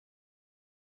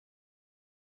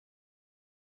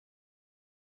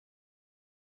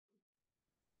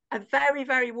a very,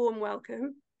 very warm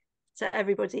welcome to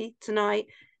everybody tonight,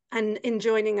 and in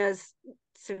joining us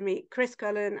to meet Chris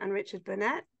Cullen and Richard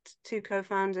Burnett, two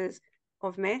co-founders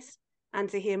of MiSP, and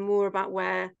to hear more about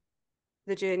where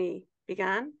the journey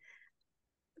began.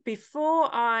 Before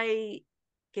I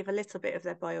give a little bit of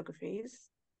their biographies,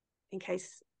 in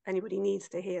case anybody needs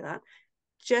to hear that,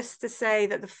 just to say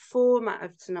that the format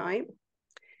of tonight,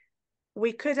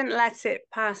 we couldn't let it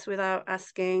pass without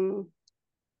asking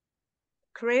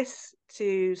Chris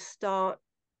to start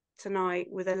tonight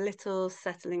with a little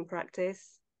settling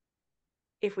practice.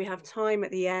 If we have time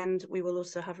at the end, we will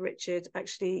also have Richard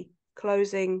actually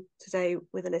closing today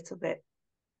with a little bit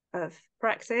of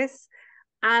practice.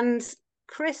 And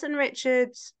Chris and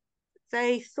Richard,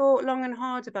 they thought long and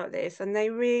hard about this, and they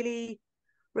really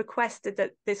requested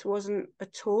that this wasn't a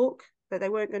talk, that they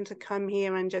weren't going to come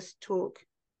here and just talk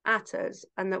at us,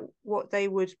 and that what they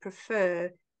would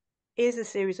prefer is a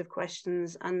series of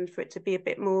questions and for it to be a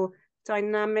bit more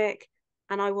dynamic.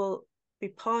 And I will be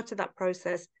part of that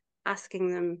process, asking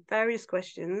them various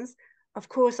questions. Of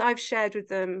course, I've shared with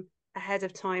them ahead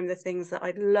of time the things that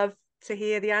I'd love to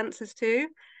hear the answers to.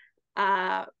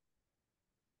 But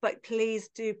please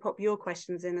do pop your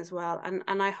questions in as well.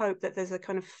 And I hope that there's a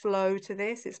kind of flow to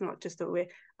this. It's not just that we're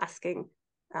asking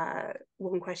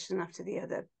one question after the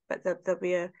other, but that there'll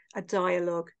be a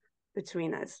dialogue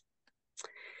between us.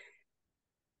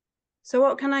 So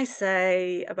what can I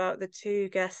say about the two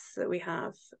guests that we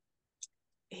have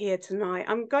here tonight?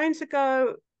 I'm going to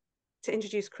go to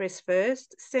introduce Chris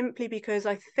first, simply because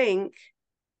I think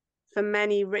for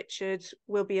many, Richard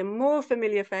will be a more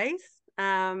familiar face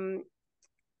than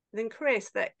Chris,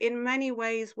 that in many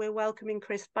ways we're welcoming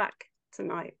Chris back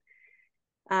tonight,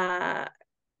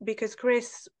 because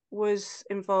Chris was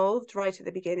involved right at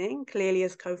the beginning, clearly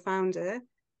as co-founder,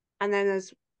 and then,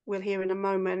 as we'll hear in a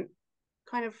moment,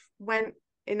 kind of went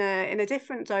in a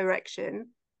different direction,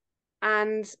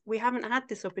 and we haven't had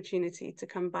this opportunity to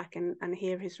come back and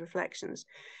hear his reflections.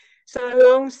 So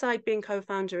alongside being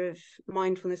co-founder of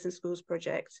Mindfulness in Schools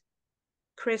project,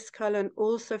 Chris Cullen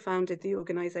also founded the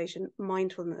organization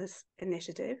Mindfulness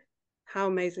Initiative. How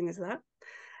amazing is that?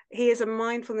 He is a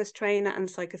mindfulness trainer and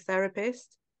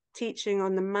psychotherapist, teaching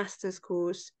on the master's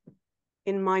course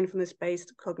in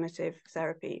mindfulness-based cognitive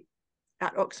therapy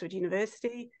at Oxford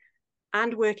University,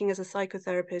 and working as a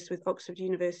psychotherapist with Oxford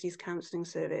University's counselling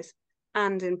service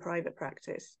and in private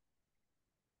practice.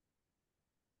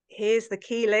 Here's the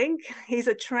key link. He's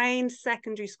a trained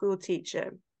secondary school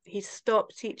teacher. He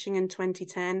stopped teaching in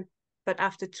 2010, but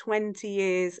after 20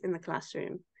 years in the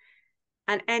classroom.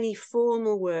 And any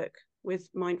formal work with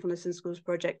Mindfulness in Schools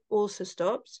project also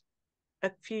stopped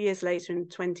a few years later in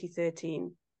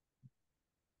 2013.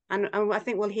 And I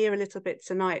think we'll hear a little bit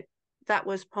tonight. That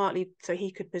was partly so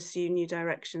he could pursue new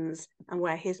directions and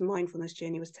where his mindfulness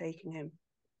journey was taking him.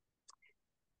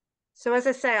 So as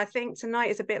I say, I think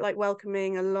tonight is a bit like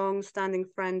welcoming a long-standing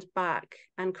friend back,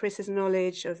 and Chris's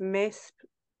knowledge of MiSP,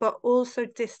 but also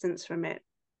distance from it,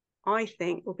 I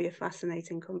think will be a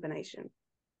fascinating combination.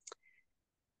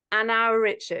 And our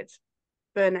Richard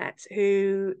Burnett,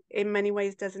 who in many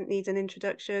ways doesn't need an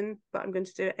introduction, but I'm going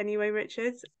to do it anyway,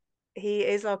 Richard. He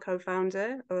is our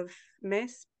co-founder of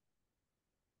MiSP.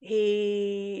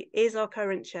 He is our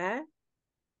current chair,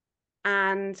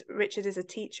 and Richard is a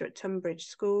teacher at Tunbridge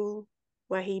School,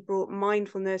 where he brought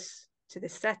mindfulness to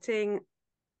this setting,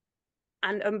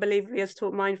 and unbelievably has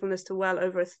taught mindfulness to well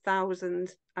over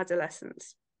 1,000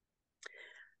 adolescents.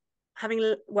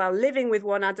 Living with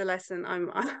one adolescent,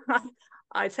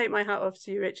 I take my hat off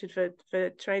to you, Richard, for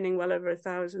training well over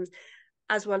 1,000,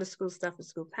 as well as school staff and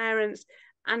school parents.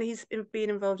 And he's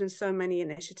been involved in so many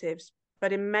initiatives.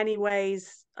 But in many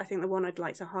ways, I think the one I'd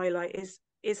like to highlight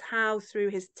is how through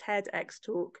his TEDx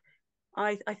talk,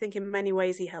 I think in many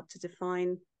ways he helped to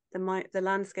define the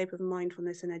landscape of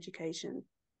mindfulness in education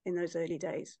in those early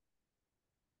days.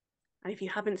 And if you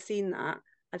haven't seen that,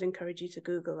 I'd encourage you to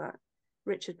Google that.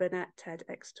 Richard Burnett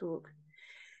TEDx talk.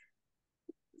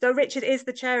 Though Richard is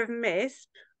the chair of MiSP,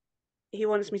 he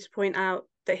wants me to point out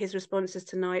that his responses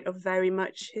tonight are very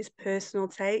much his personal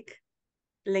take,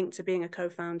 linked to being a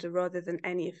co-founder rather than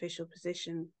any official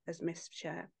position as MiSP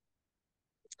chair.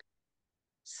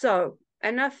 So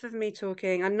enough of me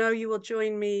talking. I know you will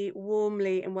join me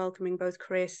warmly in welcoming both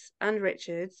Chris and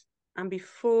Richard. And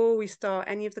before we start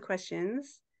any of the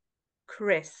questions,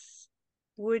 Chris,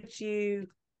 would you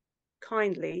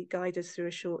kindly guide us through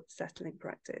a short settling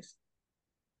practice?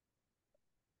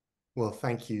 Well,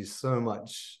 thank you so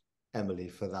much, Emily,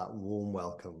 for that warm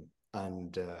welcome.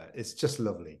 And it's just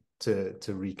lovely to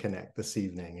reconnect this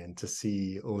evening and to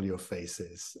see all your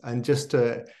faces, and just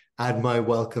to add my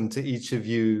welcome to each of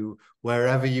you,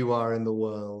 wherever you are in the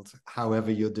world,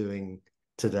 however you're doing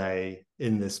today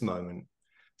in this moment.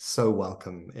 So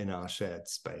welcome in our shared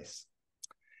space.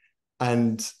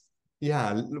 And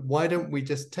yeah, why don't we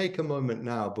just take a moment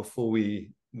now before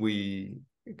we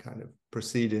kind of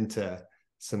proceed into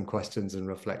some questions and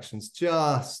reflections,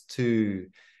 just to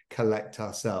collect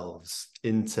ourselves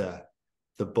into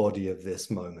the body of this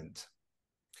moment.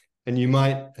 And you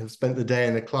might have spent the day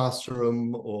in a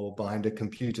classroom or behind a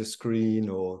computer screen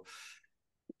or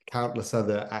countless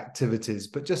other activities,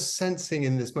 but just sensing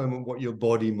in this moment what your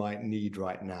body might need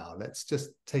right now. Let's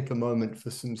just take a moment for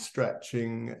some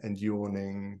stretching and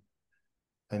yawning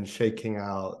and shaking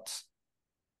out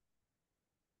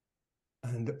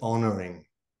and honoring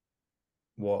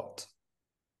what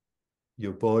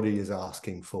your body is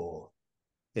asking for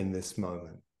in this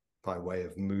moment by way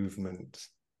of movement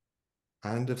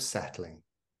and of settling.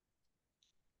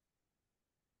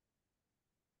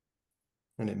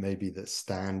 And it may be that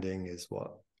standing is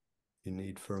what you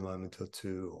need for a moment or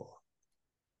two, or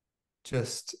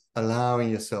just allowing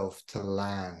yourself to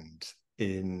land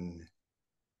in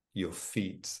your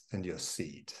feet and your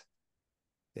seat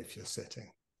if you're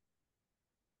sitting.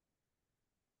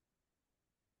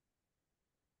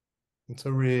 And so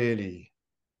really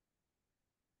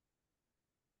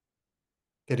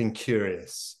getting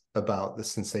curious about the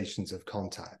sensations of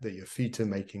contact that your feet are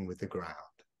making with the ground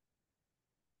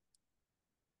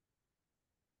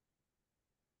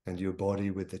and your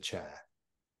body with the chair.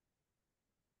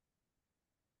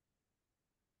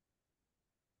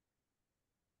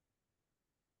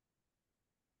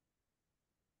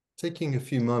 Taking a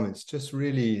few moments, just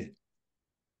really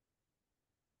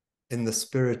in the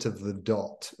spirit of the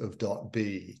dot of dot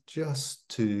B, just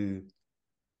to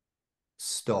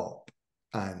stop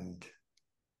and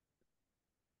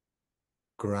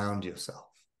ground yourself.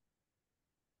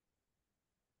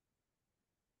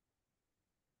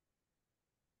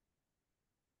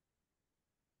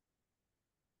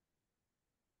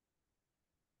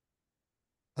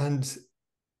 And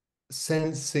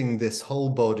sensing this whole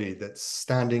body that's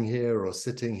standing here or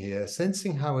sitting here,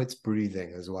 sensing how it's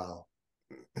breathing as well.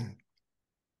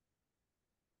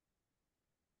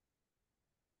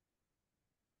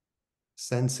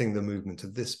 Sensing the movement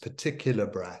of this particular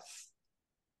breath.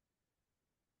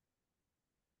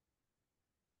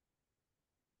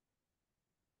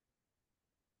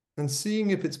 And seeing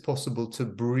if it's possible to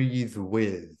breathe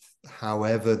with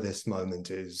however this moment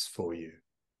is for you.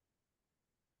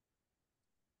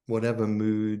 Whatever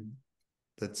mood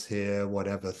that's here,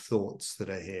 whatever thoughts that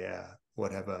are here,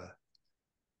 whatever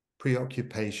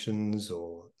preoccupations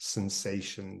or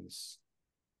sensations.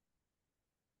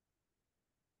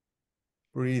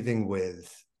 Breathing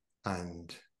with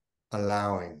and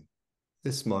allowing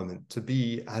this moment to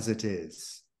be as it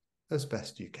is, as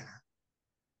best you can.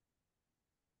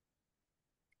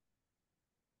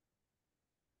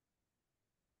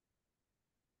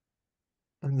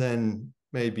 And then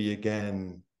maybe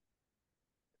again,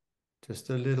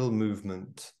 just a little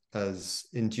movement as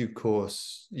in due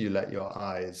course you let your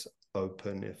eyes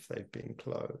open if they've been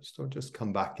closed, or just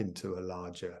come back into a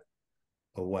larger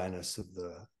awareness of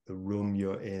the room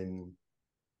you're in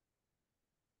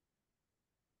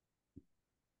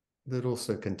that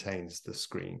also contains the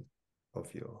screen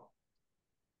of your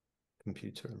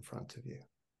computer in front of you.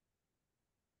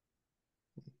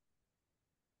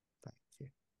 Thank you.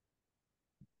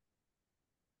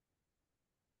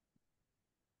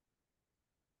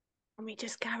 Can we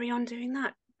just carry on doing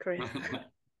that, Chris?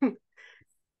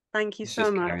 Thank you so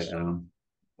much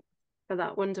for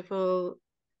that wonderful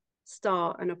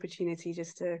start and opportunity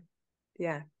just to,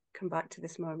 come back to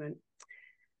this moment.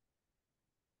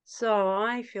 So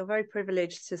I feel very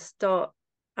privileged to start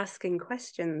asking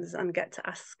questions and get to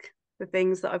ask the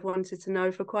things that I've wanted to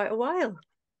know for quite a while.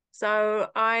 So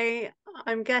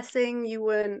I'm guessing you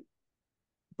weren't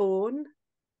born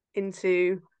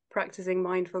into practicing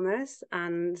mindfulness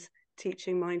and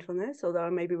teaching mindfulness, although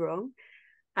I may be wrong.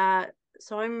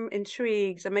 So I'm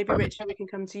intrigued, and maybe Richard, we can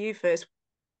come to you first.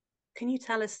 Can you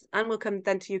tell us, and we'll come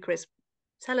then to you, Chris,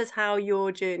 tell us how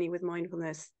your journey with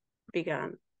mindfulness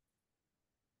began.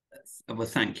 Well,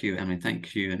 thank you, Emily.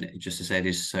 Thank you. And just to say, it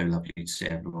is so lovely to see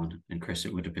everyone. And Chris,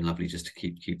 it would have been lovely just to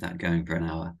keep that going for an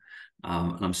hour.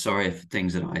 And I'm sorry if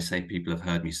things that I say people have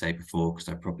heard me say before, because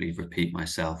I probably repeat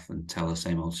myself and tell the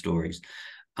same old stories.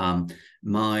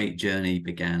 My journey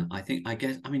began, how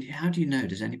do you know?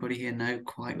 Does anybody here know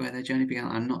quite where their journey began?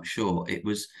 I'm not sure. It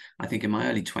was, I think in my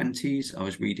early 20s, I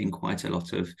was reading quite a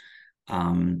lot of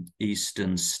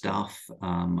Eastern stuff.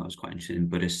 I was quite interested in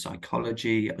Buddhist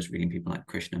psychology. I was reading people like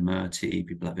Krishnamurti,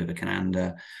 people like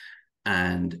Vivekananda,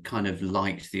 and kind of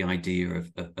liked the idea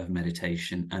of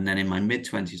meditation. And then in my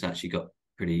mid-20s, I actually got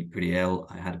pretty ill.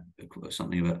 I had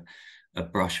something of a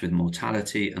brush with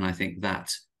mortality, and I think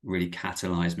that really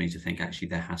catalyzed me to think, actually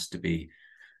there has to be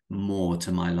more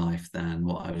to my life than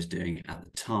what I was doing at the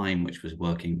time, which was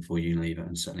working for Unilever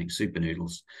and selling super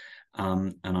noodles.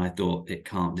 And I thought,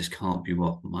 this can't be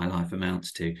what my life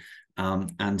amounts to.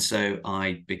 And so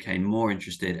I became more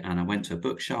interested, and I went to a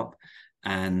bookshop,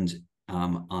 and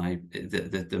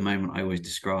the moment I always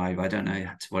describe, I don't know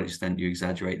to what extent you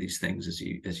exaggerate these things as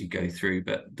you go through,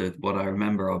 but what I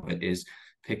remember of it is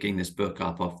picking this book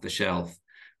up off the shelf,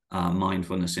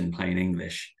 Mindfulness in Plain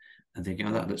English, and thinking,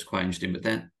 oh, that looks quite interesting, but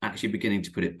then actually beginning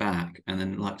to put it back, and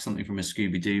then like something from a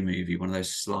Scooby-Doo movie, one of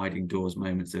those sliding doors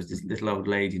moments, there's this little old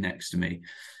lady next to me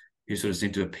who sort of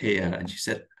seemed to appear, and she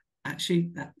said,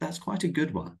 actually, that's quite a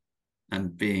good one.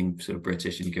 And being sort of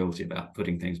British and guilty about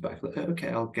putting things back, like, okay,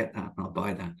 I'll get that and I'll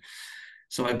buy that.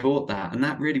 So I bought that, and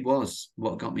that really was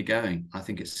what got me going. I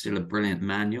think it's still a brilliant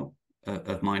manual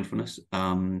of mindfulness.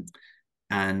 And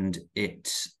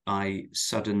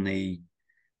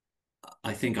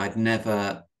I think I'd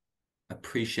never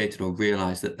appreciated or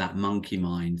realized that monkey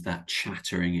mind, that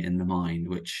chattering in the mind,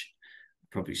 which I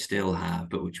probably still have,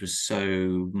 but which was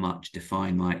so much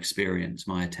defined my experience,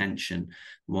 my attention,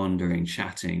 wandering,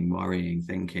 chatting, worrying,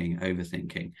 thinking,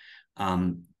 overthinking,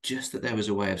 just that there was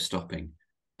a way of stopping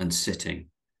and sitting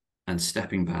and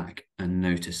stepping back and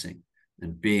noticing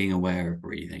and being aware of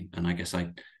breathing. And I guess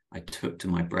I took to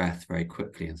my breath very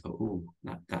quickly and thought, oh,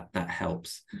 that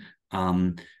helps.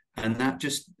 And that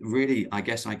just really, I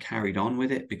guess I carried on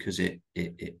with it because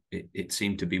it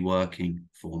seemed to be working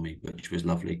for me, which was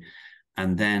lovely.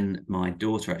 And then my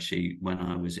daughter, actually, when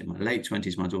I was in my late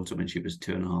 20s, my daughter, when she was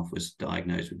 2.5, was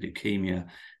diagnosed with leukemia.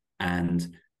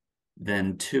 And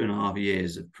then 2.5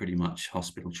 years of pretty much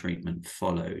hospital treatment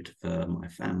followed for my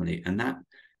family. And that,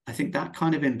 I think that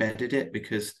kind of embedded it,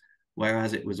 because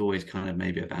whereas it was always kind of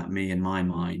maybe about me in my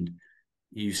mind,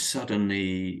 you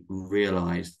suddenly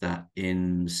realize that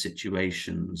in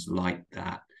situations like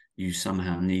that, you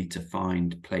somehow need to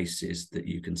find places that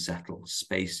you can settle,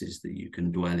 spaces that you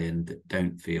can dwell in that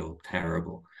don't feel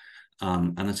terrible.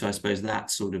 And so I suppose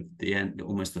that's sort of the end,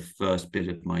 almost the first bit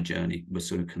of my journey was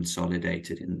sort of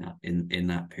consolidated in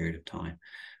that period of time.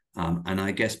 And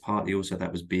I guess partly also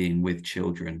that was being with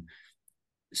children,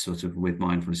 sort of with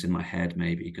mindfulness in my head,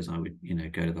 maybe, because I would,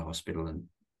 go to the hospital and,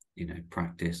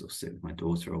 practice or sit with my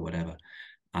daughter or whatever.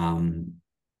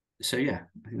 So yeah,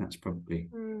 I think that's probably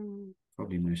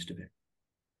most of it.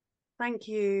 Thank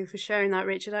you for sharing that,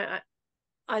 Richard.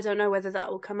 I don't know whether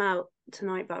that will come out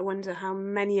tonight, but I wonder how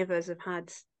many of us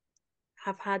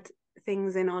have had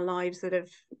things in our lives that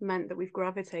have meant that we've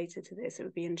gravitated to this. It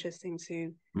would be interesting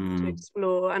to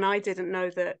explore. And I didn't know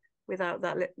that without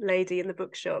that lady in the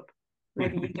bookshop,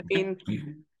 maybe you'd have been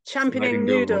championing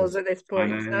noodles at this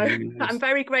point. So I'm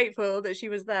very grateful that she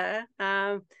was there.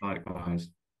 Likewise.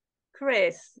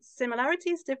 Chris,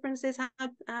 similarities, differences,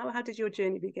 how did your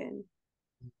journey begin?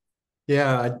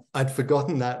 Yeah, I'd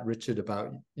forgotten that, Richard,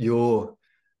 about your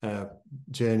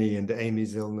journey and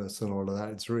Amy's illness and all of that.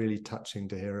 It's really touching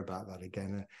to hear about that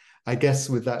again. I guess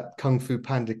with that Kung Fu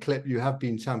Panda clip, you have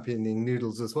been championing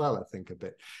noodles as well, I think, a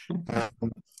bit.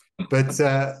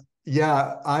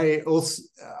 Yeah, I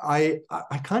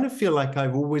kind of feel like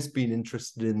I've always been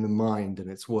interested in the mind and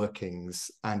its workings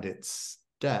and its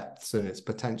depths and its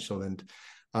potential. And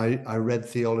I read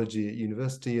theology at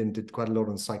university and did quite a lot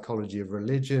on psychology of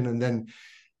religion, and then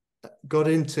got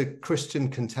into Christian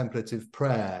contemplative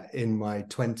prayer in my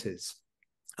 20s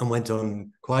and went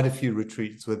on quite a few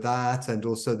retreats with that, and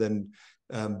also then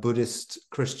Buddhist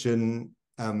Christian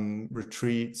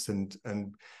retreats and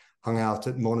hung out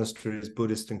at monasteries,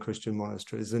 Buddhist and Christian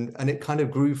monasteries, and it kind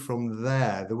of grew from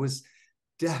there. There was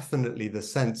definitely the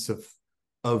sense of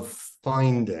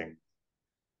finding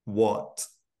what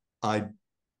I'd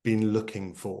been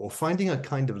looking for, or finding a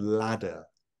kind of ladder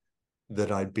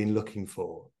that I'd been looking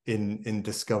for in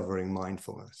discovering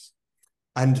mindfulness.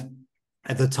 And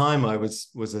at the time I was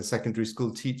a secondary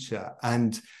school teacher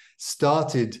and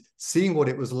started seeing what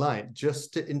it was like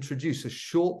just to introduce a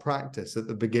short practice at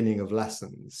the beginning of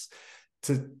lessons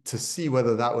to see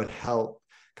whether that would help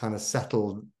kind of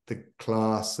settle the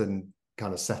class and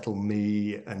kind of settle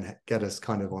me and get us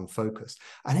kind of on focus.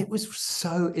 And it was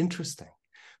so interesting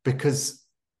because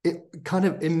it kind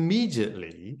of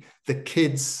immediately, the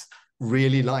kids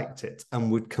really liked it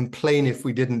and would complain if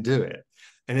we didn't do it.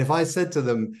 And if I said to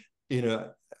them,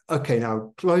 okay,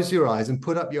 now close your eyes and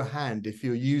put up your hand if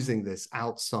you're using this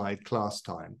outside class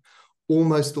time,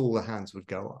 almost all the hands would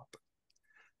go up.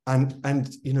 And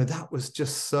you know, that was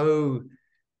just so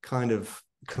kind of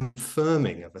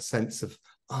confirming of a sense of,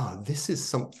 this is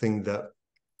something that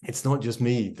it's not just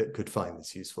me that could find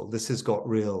this useful. This has got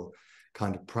real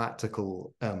kind of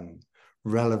practical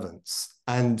relevance.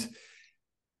 And,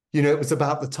 you know, it was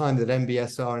about the time that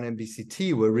MBSR and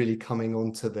MBCT were really coming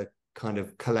onto the kind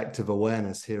of collective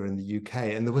awareness here in the UK.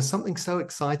 And there was something so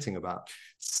exciting about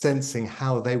sensing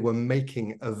how they were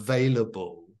making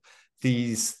available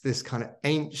this kind of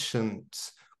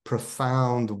ancient,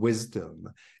 profound wisdom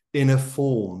in a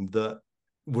form that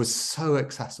was so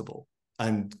accessible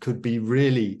and could be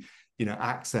really, you know,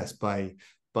 accessed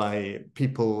by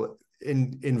people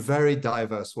in very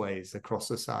diverse ways across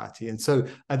society. And so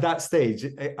at that stage,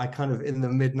 I kind of, in the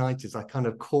mid-90s, I kind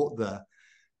of caught the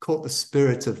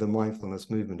spirit of the mindfulness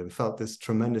movement and felt this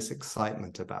tremendous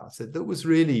excitement about it that was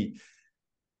really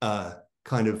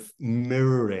kind of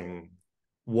mirroring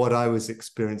what I was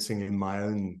experiencing in my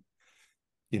own,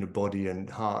 you know, body and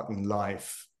heart and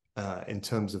life, in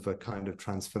terms of a kind of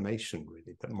transformation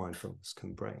really that mindfulness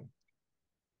can bring.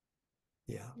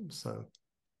 Yeah, so.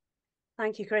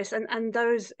 Thank you, Chris. And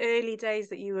those early days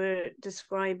that you were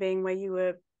describing, where you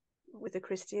were with the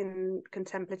Christian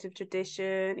contemplative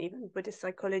tradition, even Buddhist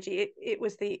psychology, it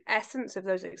was the essence of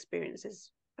those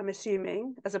experiences, I'm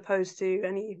assuming, as opposed to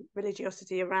any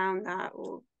religiosity around that.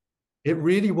 Or it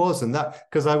really was. And that,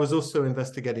 because I was also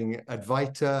investigating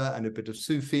Advaita and a bit of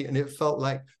Sufi, and it felt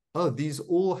like, these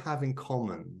all have in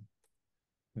common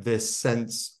this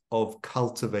sense of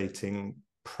cultivating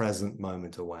present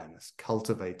moment awareness,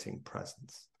 cultivating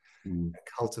presence,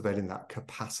 cultivating that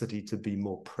capacity to be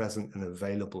more present and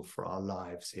available for our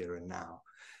lives here and now.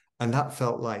 And that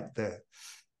felt like the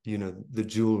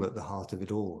jewel at the heart of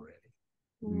it all,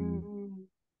 really.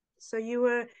 So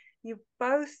you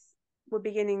both were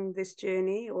beginning this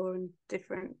journey, or in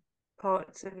different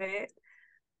parts of it,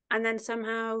 and then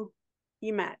somehow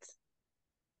you met.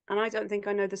 And I don't think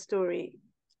I know the story.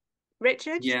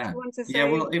 Richard, yeah, do you want to say? Yeah,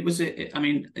 well, I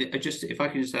mean, if I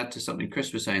can just add to something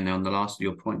Chris was saying there on the last of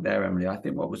your point there, Emily, I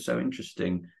think what was so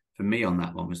interesting for me on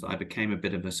that one was that I became a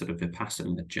bit of a sort of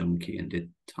Vipassana junkie and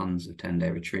did tons of 10-day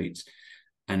retreats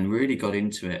and really got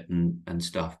into it and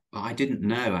stuff. But I didn't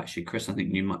know, actually, Chris, I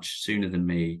think, knew much sooner than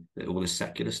me that all this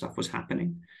secular stuff was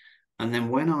happening. And then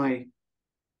when I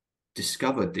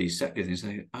discovered these secular things,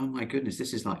 I, oh my goodness,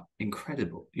 this is like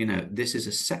incredible. You know, this is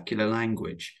a secular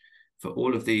language for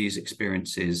all of these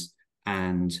experiences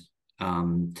and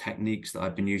techniques that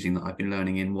I've been using, that I've been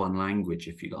learning in one language,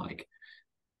 if you like.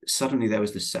 Suddenly there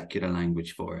was the secular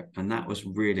language for it, and that was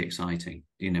really exciting.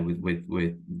 You know, with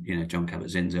you know, John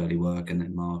Kabat-Zinn's early work, and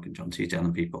then Mark and John Teasdale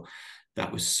and people.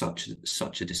 That was such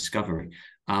a discovery.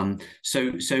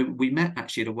 So we met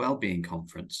actually at a wellbeing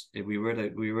conference. We were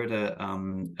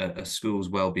at a school's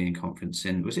wellbeing conference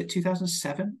in, was it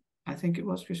 2007? I think it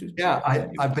was. Yeah,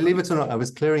 I believe it or not, I was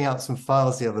clearing out some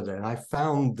files the other day, and I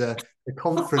found the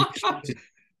conference.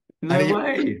 No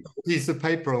way. A piece of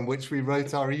paper on which we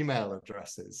wrote our email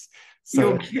addresses. So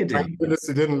you're kidding. Thank goodness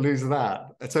we didn't lose that.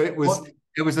 So it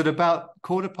was at about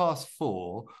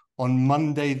 4:15 on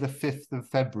Monday, the 5th of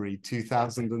February,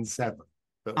 2007.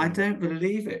 I don't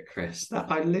believe it, Chris.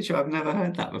 I've never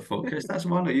heard that before, Chris. That's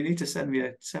wonderful. You need to send me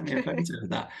a photo of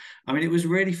that. I mean, it was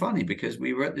really funny because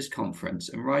we were at this conference,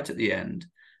 and right at the end,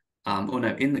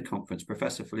 in the conference,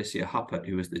 Professor Felicia Huppert,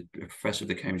 who was the professor of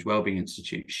the Cambridge Wellbeing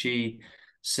Institute, she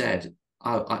said,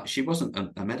 she wasn't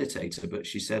a meditator, but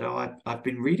she said, I've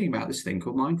been reading about this thing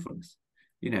called mindfulness.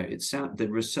 You know, the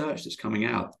research that's coming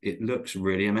out, it looks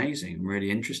really amazing. I'm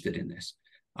really interested in this.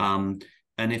 And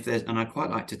I'd quite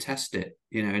like to test it,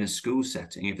 you know, in a school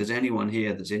setting. If there's anyone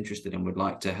here that's interested and would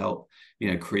like to help,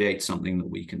 you know, create something that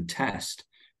we can test,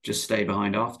 just stay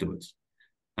behind afterwards.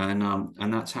 And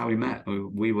that's how we met.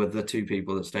 We were the two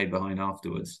people that stayed behind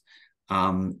afterwards.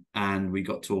 And we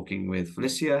got talking with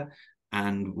Felicia,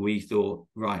 and we thought,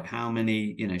 right, how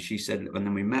many, you know, she said, and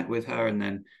then we met with her, and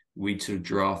then we sort of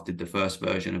drafted the first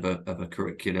version of a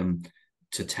curriculum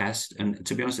to test. And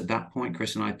to be honest, at that point,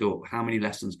 Chris and I thought, how many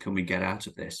lessons can we get out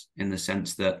of this? In the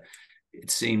sense that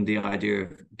it seemed the idea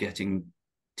of getting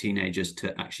teenagers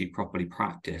to actually properly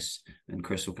practice, and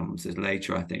Chris will come to this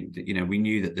later, I think, that, you know, we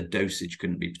knew that the dosage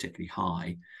couldn't be particularly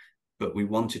high, but we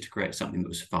wanted to create something that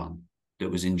was fun,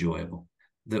 that was enjoyable,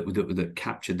 that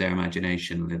captured their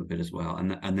imagination a little bit as well.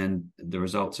 And then the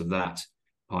results of that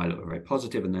pilot were very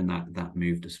positive, and then that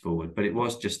moved us forward. But it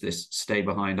was just this stay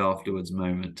behind afterwards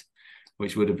moment,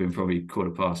 which would have been probably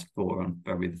 4:15 on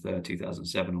February the 3rd,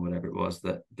 2007, or whatever it was,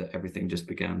 that everything just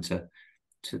began to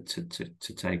to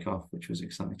take off, which was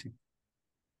exciting.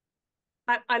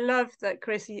 I love that,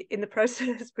 Chris, in the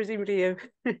process, presumably, of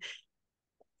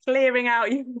clearing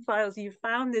out your files, you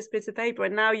found this bit of paper,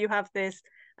 and now you have this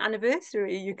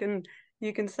anniversary you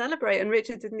can celebrate. And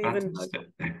Richard didn't even know.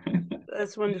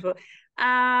 That's wonderful.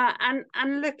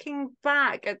 And looking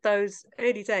back at those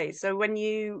early days, so when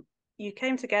you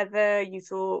came together, you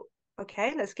thought,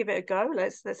 okay, let's give it a go.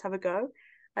 Let's have a go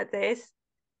at this.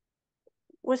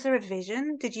 Was there a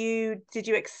vision? Did you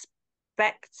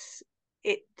expect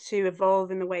it to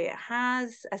evolve in the way it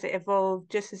has? Has it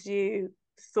evolved just as you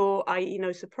thought, i.e.,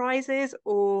 no surprises?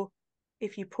 Or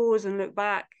if you pause and look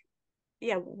back,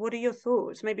 yeah, what are your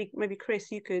thoughts? Maybe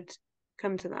Chris, you could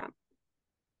come to that.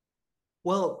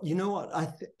 Well, you know what?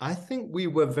 I think we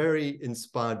were very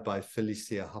inspired by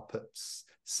Felicia Huppert's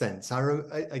sense.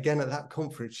 Again, at that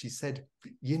conference, she said,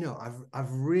 you know,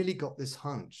 I've really got this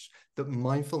hunch that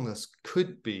mindfulness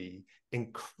could be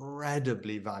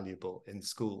incredibly valuable in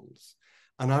schools.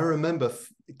 And I remember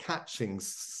catching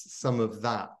some of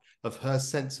that, of her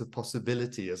sense of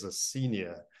possibility as a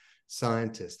senior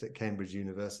scientist at Cambridge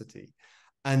University.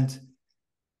 And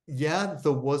yeah,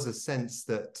 there was a sense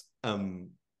that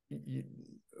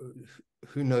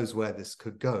who knows where this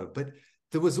could go, but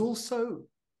there was also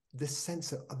this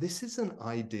sense of this is an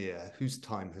idea whose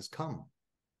time has come.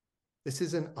 This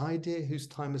is an idea whose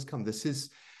time has come. This is,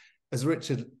 as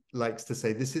Richard likes to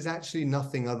say, this is actually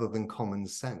nothing other than common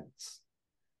sense.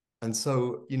 And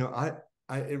so, you know,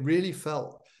 it really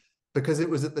felt, because it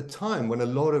was at the time when a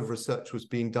lot of research was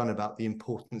being done about the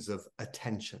importance of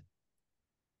attention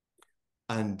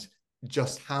and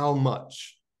just how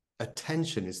much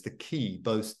attention is the key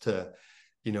both to,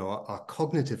 you know, our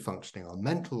cognitive functioning, our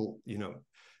mental, you know,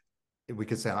 we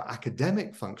could say our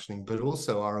academic functioning, but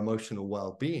also our emotional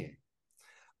well-being.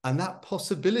 And that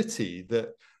possibility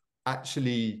that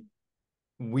actually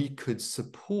we could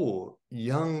support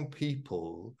young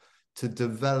people to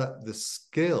develop the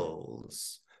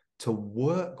skills to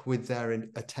work with their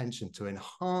attention, to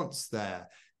enhance their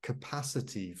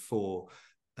capacity for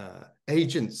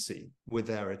agency with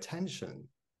their attention,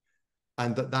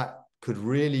 and that could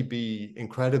really be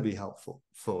incredibly helpful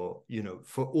for, you know,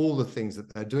 for all the things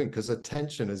that they're doing, because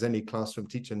attention, as any classroom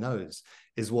teacher knows,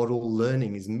 is what all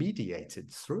learning is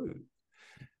mediated through.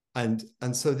 And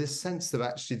so this sense that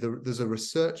actually there's a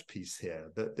research piece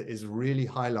here that is really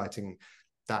highlighting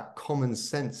that common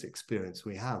sense experience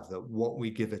we have, that what we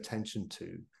give attention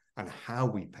to and how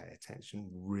we pay attention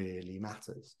really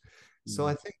matters. So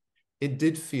I think it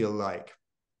did feel like,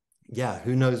 yeah,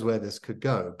 who knows where this could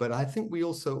go? But I think we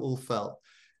also all felt,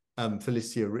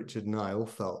 Felicia, Richard, and I all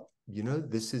felt, you know,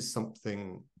 this is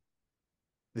something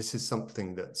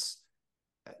that's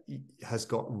has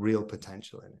got real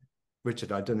potential in it.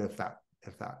 Richard, I don't know if that.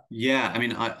 Yeah, I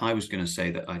mean, I was going to say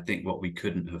that I think what we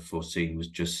couldn't have foreseen was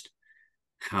just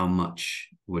how much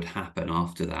would happen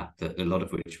after that a lot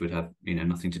of which would have, you know,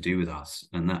 nothing to do with us,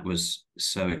 and that was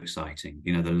so exciting.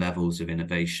 You know, the levels of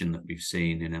innovation that we've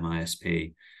seen in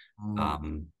MiSP.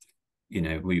 You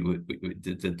know,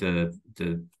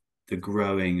 the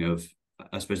growing of,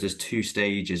 I suppose there's two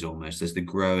stages almost. There's the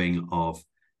growing of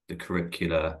the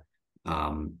curricula,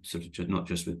 sort of not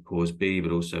just with Pause B,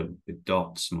 but also with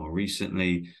DOTS more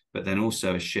recently, but then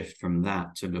also a shift from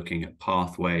that to looking at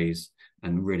pathways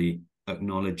and really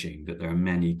acknowledging that there are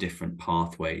many different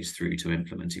pathways through to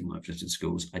implementing mindfulness in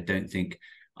schools. I don't think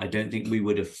we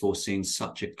would have foreseen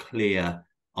such a clear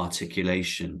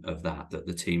articulation of that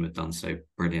the team have done so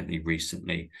brilliantly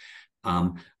recently.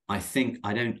 I think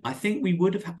we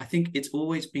would have. I think it's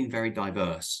always been very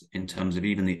diverse in terms of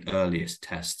even the earliest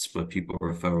tests for pupil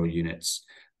referral units,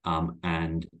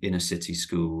 and inner city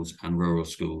schools and rural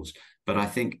schools. But I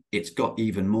think it's got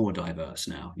even more diverse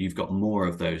now. You've got more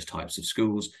of those types of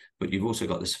schools, but you've also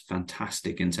got this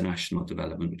fantastic international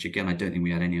development, which again, I don't think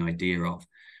we had any idea of.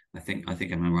 I think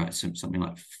I'm right, something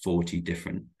like 40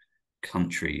 different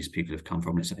countries people have come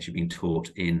from. It's actually being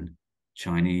taught in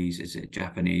Chinese, is it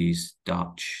Japanese,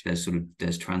 Dutch?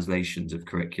 There's translations of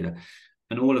curricula,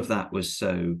 and all of that was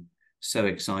so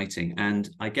exciting. And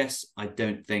I guess I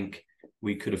don't think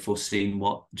we could have foreseen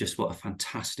what a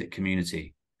fantastic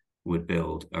community would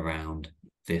build around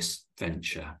this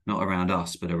venture, not around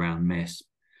us, but around MiSP.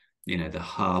 You know, the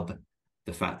hub,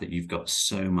 the fact that you've got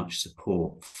so much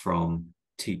support from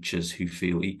teachers who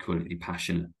feel equally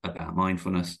passionate about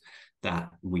mindfulness,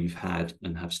 that we've had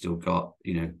and have still got,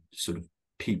 you know, sort of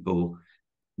people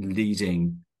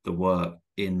leading the work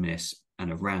in MiSP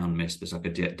and around MiSP. There's like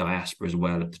a diaspora as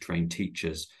well of the trained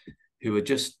teachers who are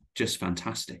just just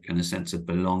fantastic, and a sense of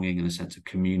belonging and a sense of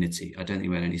community. I don't think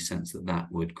we had any sense that that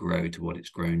would grow to what it's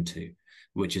grown to,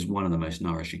 which is one of the most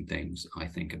nourishing things I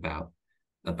think about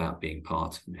being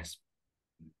part of MiSP.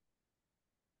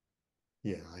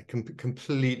 Yeah, I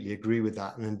completely agree with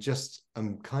that. And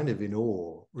I'm kind of in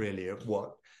awe, really, of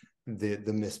what the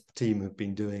MiSP team have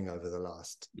been doing over the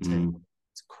last 10 years.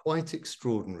 It's quite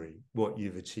extraordinary what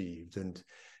you've achieved, and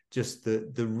just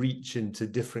the reach into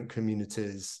different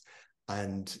communities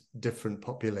and different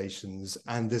populations,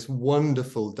 and this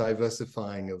wonderful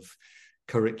diversifying of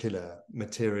curricular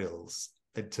materials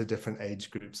to different age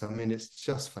groups. I mean, it's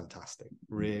just fantastic,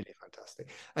 really fantastic.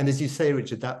 And as you say,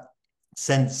 Richard, that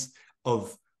sense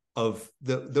of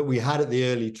that we had at the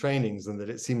early trainings, and that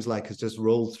it seems like has just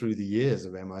rolled through the years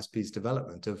of MiSP's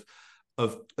development, of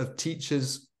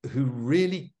teachers who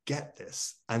really get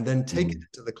this and then take it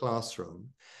to the classroom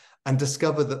and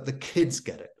discover that the kids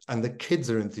get it and the kids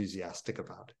are enthusiastic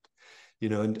about it, you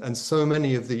know. And so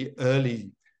many of the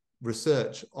early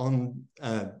research on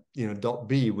Dot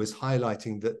B was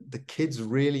highlighting that the kids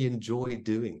really enjoy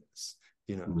doing this,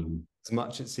 you know, as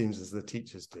much, it seems, as the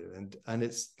teachers do, and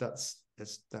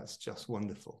that's just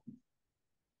wonderful.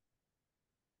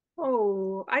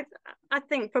 Oh, I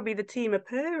think probably the team are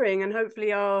purring, and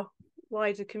hopefully our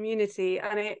wider community,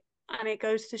 and it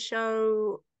goes to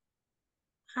show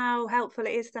how helpful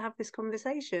it is to have this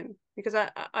conversation, because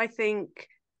I think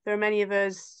there are many of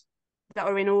us that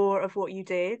are in awe of what you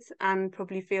did and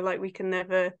probably feel like we can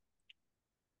never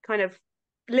kind of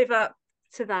live up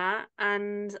to that,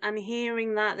 and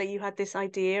hearing that you had this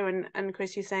idea, and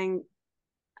Chris, you're saying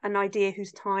an idea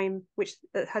whose time which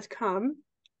had come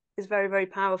is very, very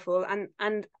powerful, and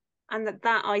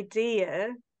that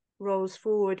idea rolls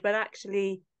forward, but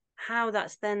actually how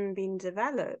that's then been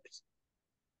developed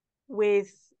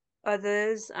with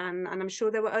others, and I'm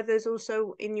sure there were others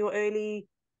also in your early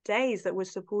days that were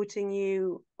supporting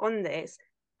you on this,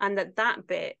 and that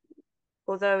bit,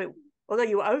 although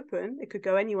you were open, it could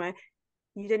go anywhere,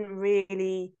 you didn't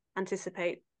really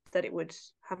anticipate that it would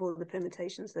have all the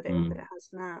permutations that it has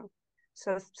now.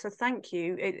 So thank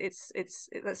you.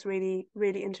 That's really,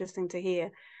 really interesting to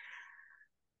hear.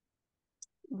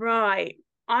 Right,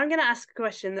 I'm going to ask a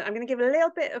question that I'm going to give a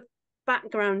little bit of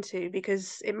background to,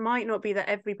 because it might not be that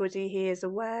everybody here is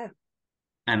aware.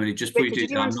 Emily, just before Richard, you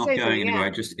do, I'm not going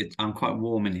anywhere. Yeah. I'm quite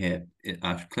warm in here.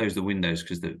 I've closed the windows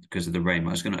because of the rain.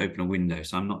 I was going to open a window,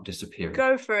 so I'm not disappearing.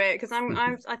 Go for it, because I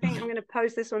think I'm going to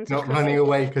pose this one to not Chris. Running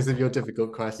away because of your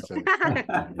difficult question.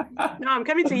 No, I'm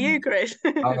coming to you, Chris.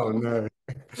 Oh no.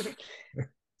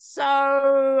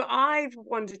 So I've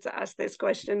wanted to ask this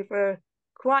question for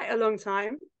quite a long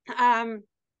time.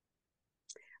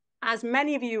 As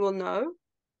many of you will know,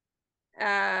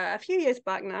 a few years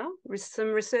back now, some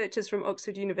researchers from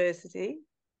Oxford University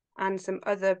and some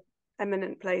other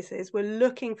eminent places were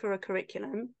looking for a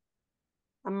curriculum,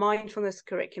 a mindfulness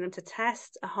curriculum, to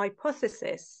test a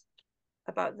hypothesis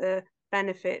about the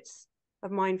benefits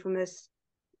of mindfulness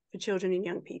for children and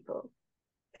young people,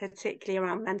 particularly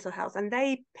around mental health. And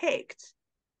they picked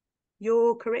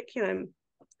your curriculum,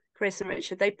 Chris and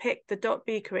Richard. They picked the Dot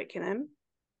B curriculum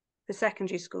for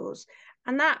secondary schools.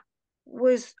 And that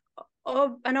was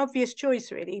an obvious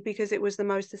choice, really, because it was the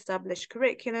most established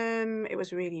curriculum, it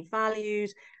was really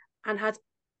valued, and had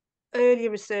earlier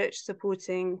research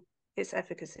supporting its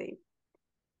efficacy.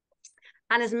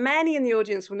 And as many in the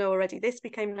audience will know already, this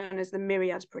became known as the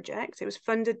Myriad Project. It was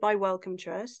funded by Wellcome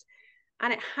Trust,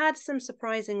 and it had some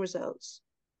surprising results,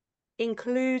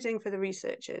 including for the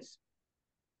researchers,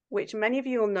 which many of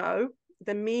you will know,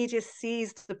 the media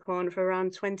seized upon for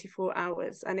around 24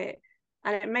 hours, and it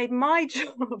made my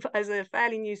job as a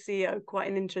fairly new CEO quite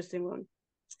an interesting one.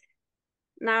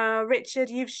 Now, Richard,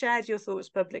 you've shared your thoughts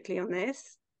publicly on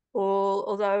this,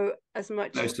 although as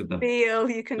much as you feel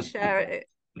you can share it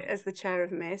as the chair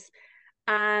of MiSP,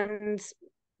 and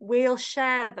we'll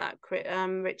share that,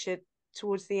 Richard,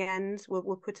 towards the end.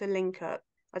 We'll put a link up.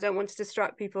 I don't want to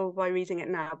distract people by reading it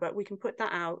now, but we can put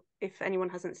that out if anyone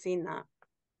hasn't seen that.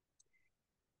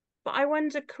 But I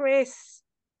wonder, Chris,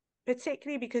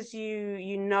 particularly because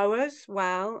you know us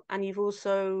well, and you've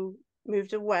also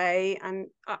moved away, and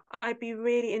I'd be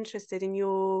really interested in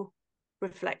your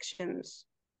reflections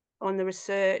on the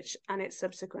research and its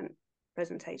subsequent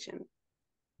presentation.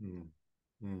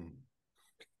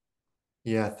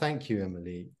 Yeah, thank you,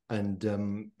 Emily.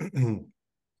 And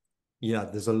yeah,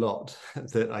 there's a lot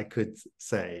that I could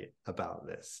say about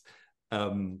this.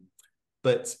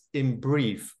 But in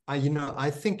brief, I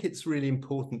think it's really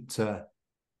important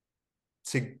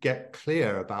to get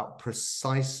clear about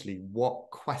precisely what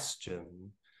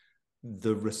question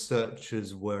the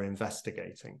researchers were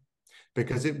investigating.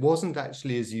 because it wasn't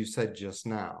actually, as you said just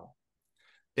now,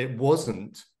 it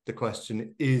wasn't the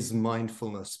question, is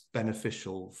mindfulness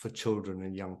beneficial for children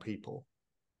and young people?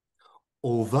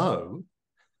 Although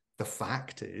the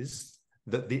fact is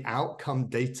that the outcome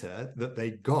data that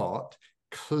they got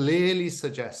clearly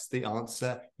suggests the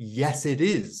answer, yes, it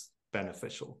is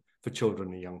beneficial for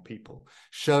children and young people,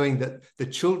 showing that the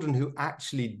children who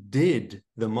actually did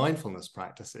the mindfulness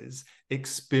practices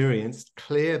experienced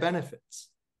clear benefits.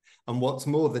 And what's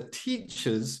more, the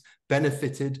teachers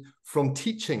benefited from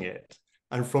teaching it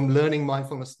and from learning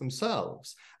mindfulness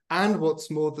themselves. And what's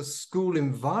more, the school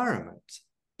environment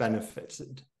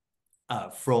benefited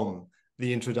from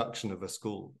the introduction of a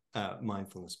school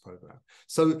mindfulness program.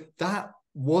 So that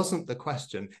wasn't the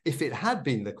question. If it had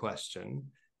been the question,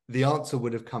 the answer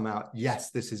would have come out,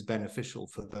 yes, this is beneficial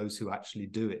for those who actually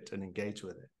do it and engage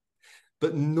with it.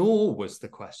 But nor was the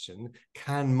question,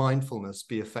 can mindfulness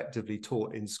be effectively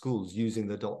taught in schools using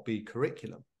the .B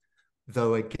curriculum?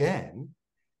 Though again,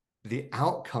 the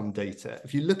outcome data,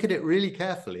 if you look at it really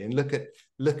carefully and look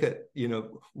at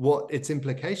what its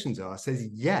implications are, says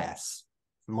yes,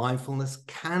 mindfulness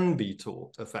can be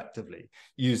taught effectively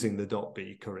using the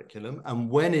 .B curriculum. And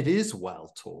when it is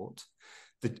well taught,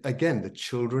 again, the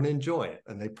children enjoy it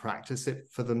and they practice it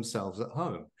for themselves at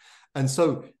home. And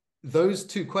so those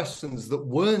two questions that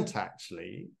weren't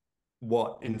actually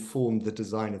what informed the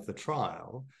design of the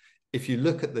trial, if you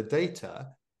look at the data,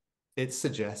 it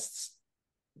suggests,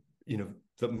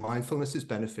 that mindfulness is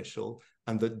beneficial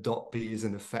and that .B is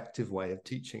an effective way of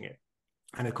teaching it.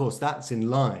 And of course, that's in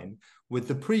line with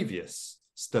the previous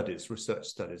studies, research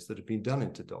studies that have been done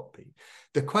into .B.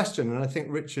 The question, and I think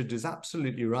Richard is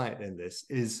absolutely right in this,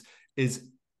 is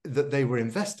that they were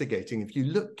investigating. If you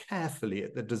look carefully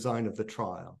at the design of the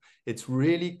trial, it's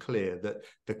really clear that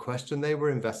the question they were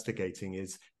investigating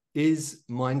is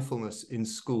mindfulness in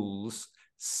schools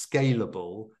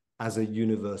scalable as a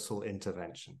universal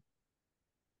intervention?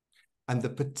 And the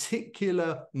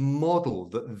particular model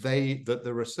that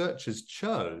the researchers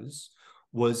chose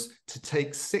was to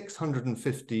take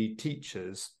 650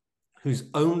 teachers whose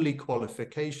only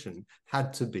qualification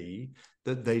had to be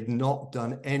that they'd not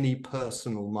done any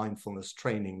personal mindfulness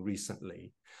training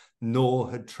recently,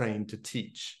 nor had trained to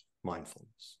teach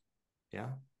mindfulness.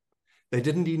 Yeah, they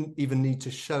didn't even need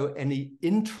to show any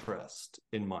interest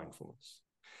in mindfulness.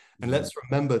 And let's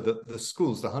remember that the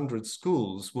schools, the 100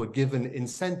 schools, were given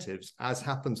incentives, as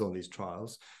happens on these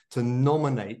trials, to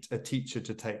nominate a teacher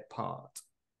to take part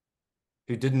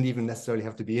who didn't even necessarily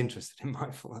have to be interested in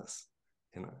mindfulness,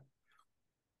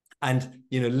 And,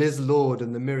 Liz Lord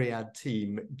and the Myriad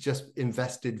team just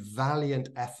invested valiant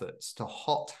efforts to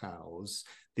hothouse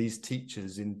these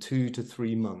teachers in 2 to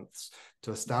 3 months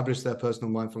to establish their personal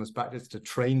mindfulness practice, to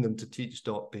train them to teach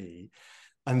 .B.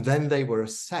 And then they were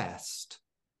assessed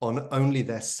on only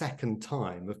their second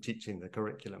time of teaching the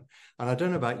curriculum. And I don't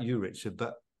know about you, Richard,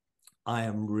 but I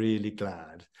am really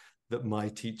glad that my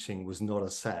teaching was not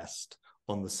assessed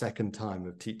on the second time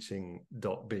of teaching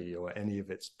 .B or any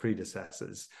of its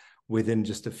predecessors within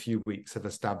just a few weeks of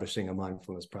establishing a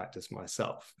mindfulness practice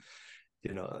myself.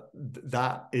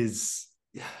 That is,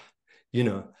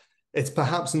 it's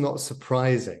perhaps not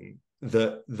surprising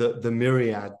that the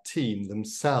Myriad team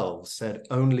themselves said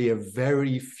only a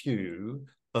very few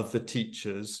of the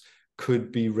teachers could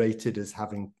be rated as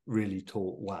having really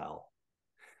taught well.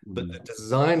 But the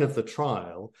design of the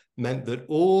trial meant that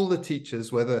all the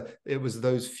teachers, whether it was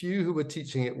those few who were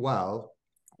teaching it well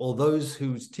or those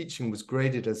whose teaching was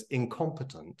graded as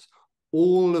incompetent,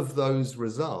 all of those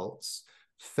results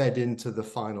fed into the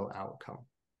final outcome.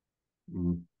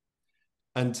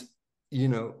 And,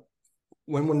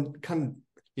 when one can,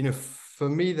 for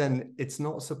me, then it's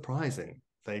not surprising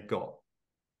they got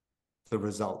the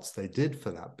results they did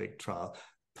for that big trial,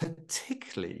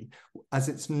 particularly as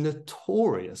it's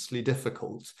notoriously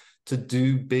difficult to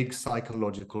do big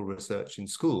psychological research in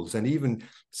schools. And even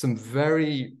some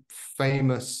very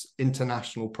famous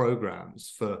international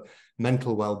programs for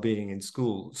mental well-being in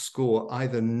schools score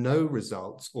either no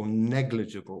results or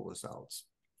negligible results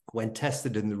when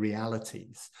tested in the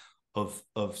realities of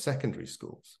secondary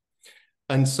schools.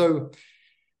 And so,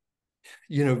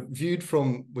 viewed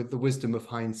with the wisdom of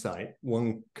hindsight,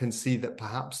 one can see that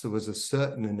perhaps there was a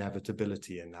certain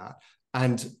inevitability in that.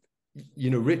 And,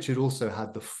 Richard also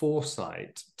had the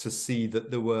foresight to see that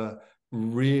there were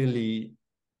really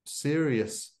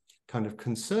serious kind of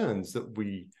concerns that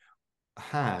we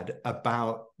had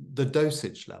about the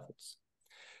dosage levels.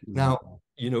 Now,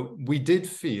 we did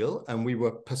feel, and we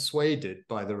were persuaded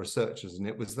by the researchers, and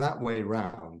it was that way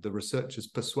round. The researchers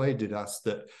persuaded us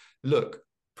that, look,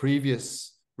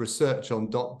 previous research on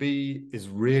 .B is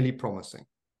really promising.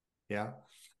 Yeah.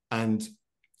 And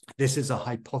this is a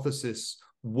hypothesis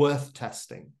worth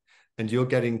testing. And you're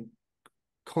getting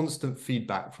constant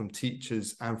feedback from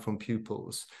teachers and from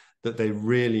pupils that they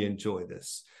really enjoy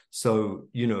this. So,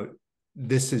 you know,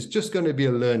 this is just going to be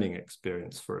a learning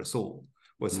experience for us all,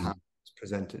 was how it's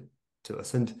presented to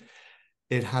us. And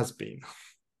it has been.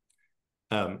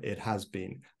 It has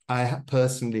been. I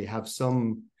personally have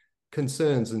some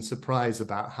concerns and surprise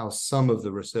about how some of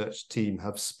the research team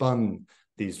have spun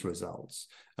these results,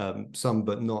 some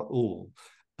but not all.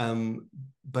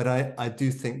 But I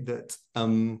do think that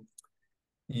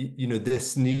you know,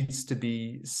 this needs to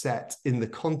be set in the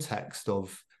context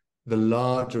of the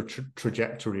larger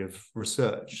trajectory of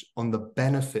research on the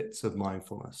benefits of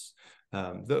mindfulness,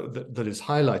 that is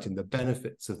highlighting the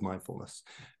benefits of mindfulness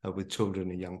with children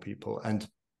and young people. And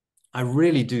I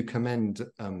really do commend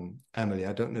Emily.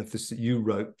 I don't know if you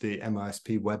wrote the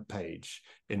MiSP webpage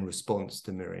in response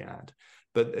to Myriad,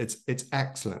 but it's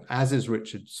excellent, as is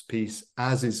Richard's piece,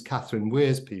 as is Catherine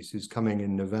Weir's piece, who's coming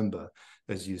in November,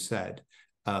 as you said.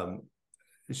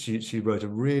 She wrote a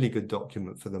really good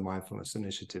document for the Mindfulness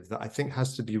Initiative that I think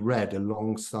has to be read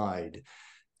alongside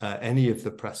any of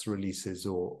the press releases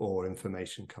or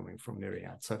information coming from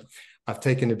Myriad. So I've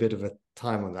taken a bit of a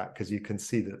time on that because you can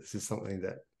see that this is something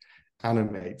that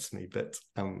animates me. But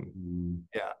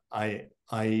yeah,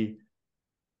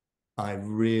 I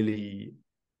really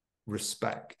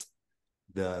respect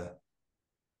the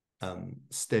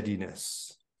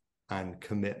steadiness and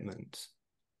commitment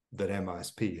that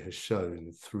MiSP has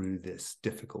shown through this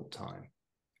difficult time.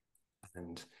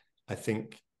 And I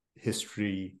think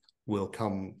history will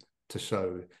come to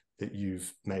show that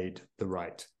you've made the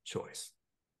right choice.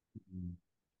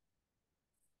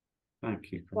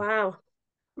 Thank you. Wow.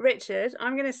 Richard,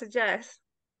 I'm going to suggest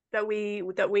that we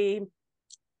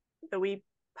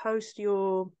post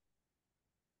your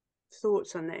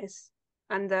thoughts on this,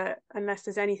 and that unless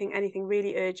there's anything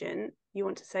really urgent you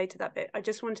want to say to that bit, I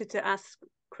just wanted to ask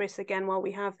Chris again while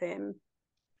we have him,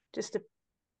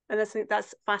 and I think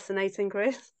that's fascinating,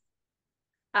 Chris,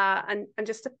 and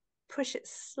just to push it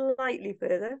slightly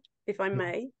further, if I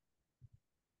may,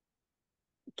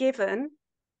 given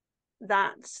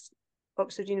that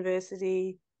Oxford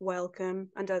University, Wellcome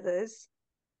and others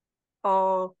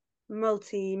are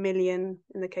multi-million,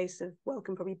 in the case of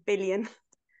Wellcome probably billion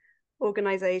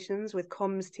organizations with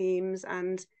comms teams,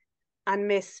 and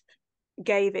MiSP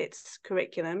gave its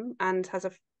curriculum and has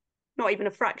not even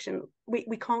a fraction.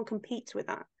 We can't compete with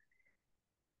that.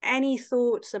 Any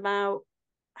thoughts about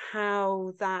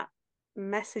how that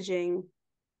messaging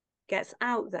gets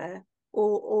out there,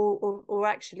 or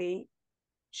actually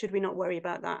should we not worry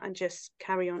about that and just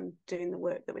carry on doing the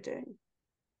work that we're doing?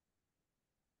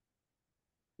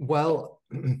 Well,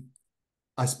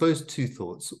 I suppose two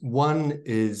thoughts. One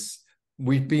is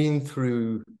we've been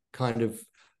through kind of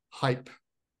hype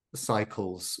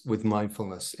cycles with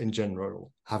mindfulness in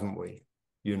general, haven't we?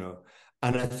 You know,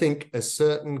 and I think a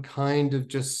certain kind of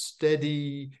just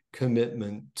steady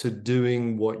commitment to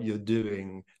doing what you're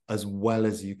doing as well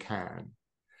as you can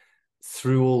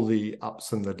through all the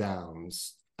ups and the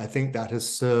downs, I think that has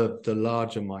served the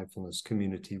larger mindfulness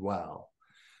community well.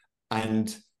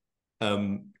 And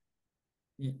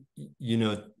you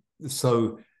know,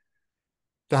 so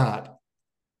that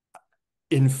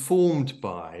informed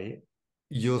by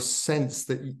your sense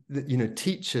that you know,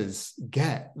 teachers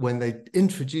get when they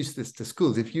introduce this to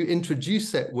schools. If you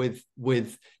introduce it with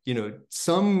you know,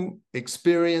 some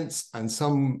experience and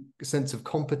some sense of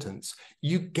competence,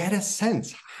 you get a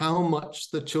sense how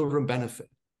much the children benefit.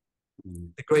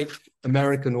 The great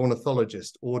American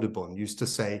ornithologist Audubon used to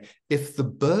say, if the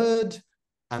bird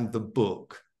and the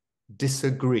book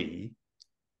disagree,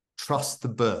 trust the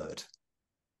bird.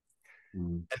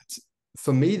 And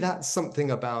for me, that's something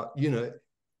about, you know,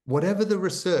 whatever the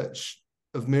research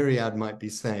of Myriad might be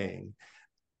saying,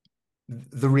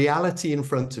 the reality in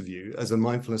front of you as a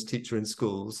mindfulness teacher in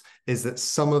schools is that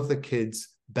some of the kids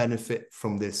benefit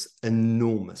from this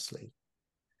enormously.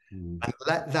 And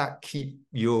let that keep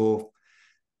your,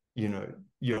 you know,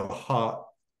 your heart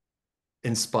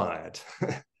inspired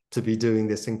to be doing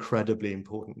this incredibly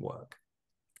important work.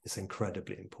 This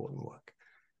incredibly important work.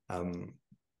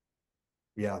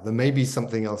 Yeah, there may be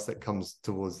something else that comes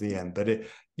towards the end, but it,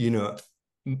 you know,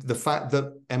 the fact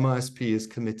that MiSP is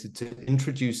committed to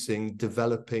introducing,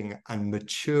 developing, and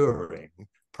maturing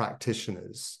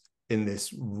practitioners in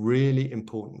this really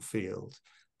important field,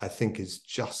 I think is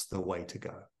just the way to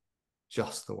go.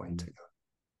 Just the way to go.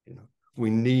 You know, we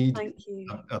need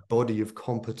a body of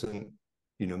competent,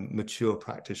 you know, mature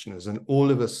practitioners, and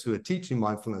all of us who are teaching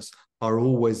mindfulness are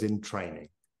always in training.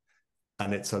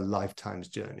 and it's a lifetime's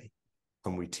journey,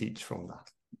 and we teach from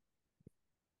that.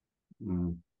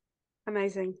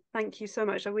 Amazing. Thank you so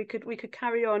much. We could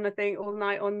carry on, I think, all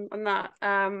night on that,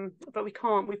 but we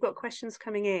can't. We've got questions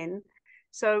coming in.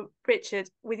 So Richard,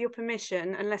 with your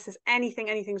permission, unless there's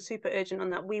anything super urgent on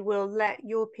that, we will let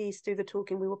your piece do the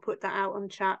talking. We will put that out on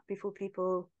chat before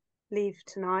people leave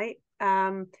tonight,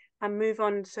 and move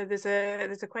on. So there's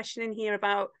a question in here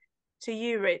about, to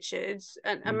you, Richard,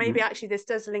 and maybe actually this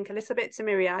does link a little bit to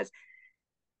Myriad.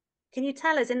 Can you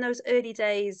tell us, in those early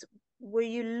days, were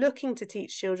you looking to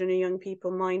teach children and young people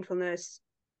mindfulness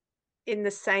in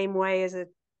the same way as a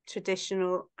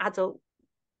traditional adult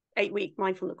 8-week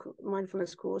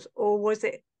mindfulness course, or was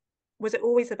it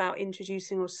always about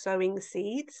introducing or sowing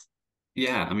seeds?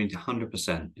 Yeah, I mean,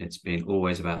 100%. It's been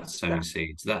always about sowing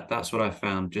seeds. That's what I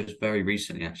found just very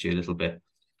recently, actually, a little bit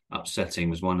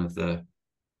upsetting, was one of the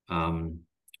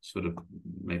sort of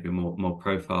maybe more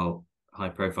high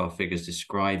profile figures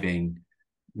describing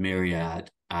Myriad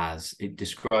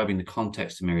describing the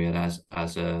context of Myriad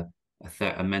as a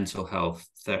mental health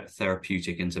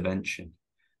therapeutic intervention.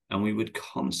 And we would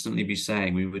constantly be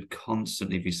saying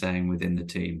within the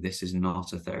team, this is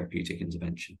not a therapeutic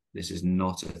intervention. This is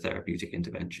not a therapeutic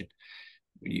intervention.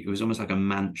 It was almost like a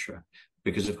mantra,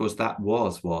 because of course that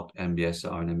was what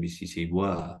MBSR and MBCT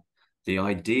were. The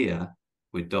idea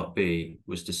with .B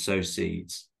was to sow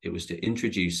seeds. It was to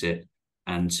introduce it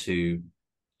and to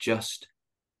just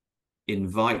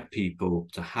invite people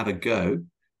to have a go,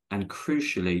 and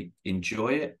crucially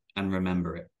enjoy it and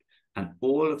remember it. And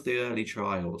all of the early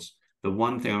trials, the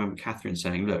one thing I remember Catherine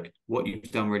saying, look, what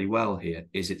you've done really well here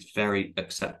is it's very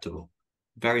acceptable,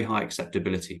 very high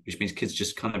acceptability, which means kids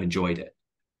just kind of enjoyed it.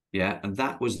 Yeah. And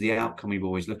that was the outcome we were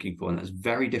always looking for. And that's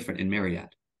very different in Myriad,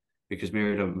 because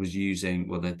Myriad was using,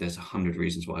 well, there's 100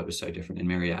 reasons why it was so different in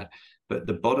Myriad. But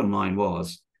the bottom line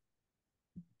was,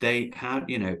 they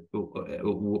had,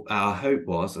 our hope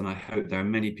was, and I hope there are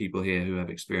many people here who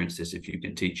have experienced this if you've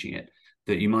been teaching it,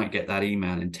 that you might get that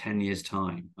email in 10 years'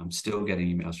 time. I'm still getting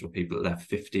emails from people that left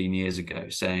 15 years ago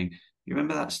saying, you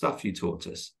remember that stuff you taught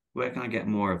us? Where can I get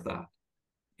more of that?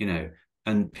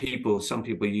 And some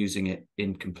people are using it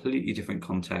in completely different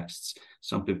contexts.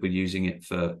 Some people are using it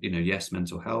for, yes,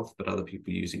 mental health, but other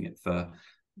people are using it for,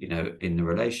 in the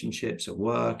relationships, at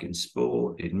work, in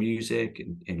sport, in music,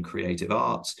 in creative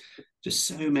arts. Just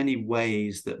so many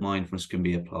ways that mindfulness can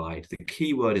be applied. The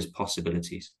key word is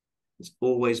possibilities. It's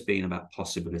always been about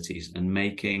possibilities and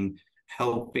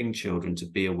helping children to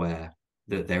be aware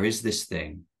that there is this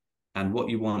thing. And what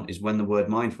you want is, when the word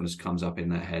mindfulness comes up in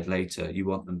their head later, you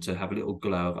want them to have a little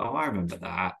glow of, oh, I remember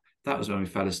that. That was when we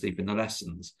fell asleep in the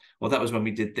lessons, or that was when we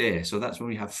did this, or that's when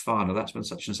we have fun, or that's when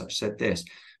such and such said this.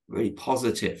 Really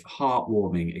positive,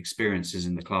 heartwarming experiences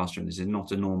in the classroom. This is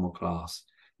not a normal class.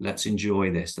 Let's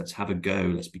enjoy this. Let's have a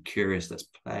go. Let's be curious. Let's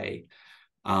play.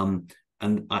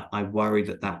 And I worry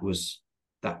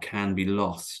that can be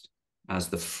lost as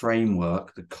the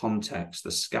framework, the context,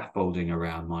 the scaffolding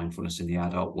around mindfulness in the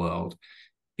adult world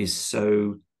is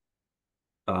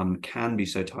can be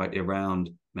so tightly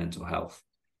around mental health,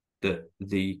 that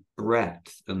the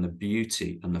breadth and the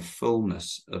beauty and the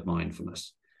fullness of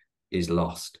mindfulness is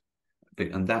lost.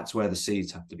 And that's where the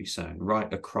seeds have to be sown,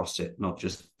 right across it, not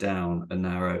just down a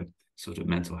narrow sort of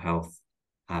mental health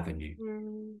avenue.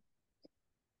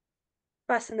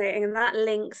 Fascinating. And that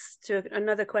links to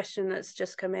another question that's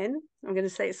just come in. I'm going to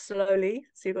say it slowly,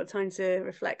 so you've got time to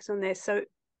reflect on this. So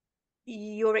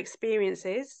your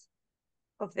experiences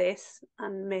of this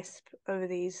and MiSP over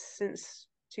these since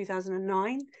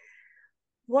 2009,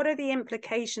 what are the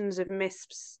implications of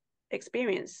MiSP's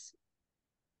experience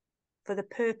for the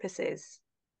purposes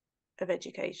of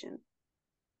education?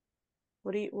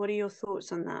 What are your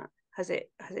thoughts on that? Has it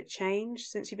changed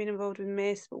since you've been involved with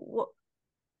MiSP?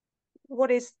 What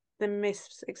is the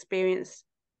MiSP's experience,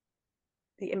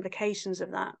 the implications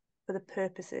of that for the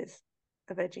purposes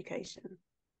of education?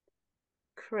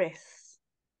 Chris,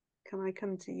 can I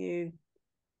come to you?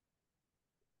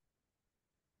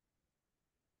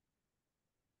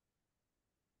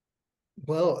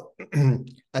 Well,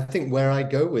 I think where I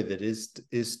go with it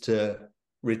is to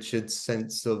Richard's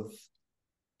sense of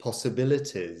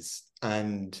possibilities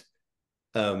and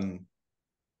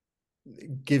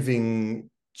giving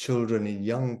children and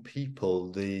young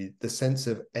people the sense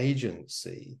of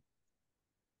agency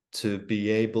to be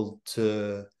able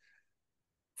to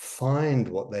find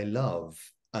what they love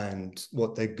and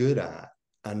what they're good at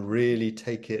and really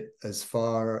take it as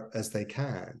far as they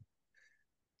can.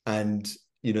 And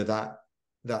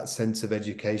that sense of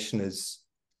education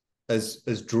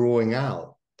as drawing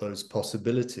out those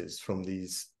possibilities from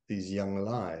these young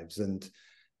lives. And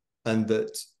and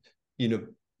that, you know,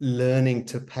 learning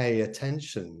to pay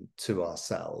attention to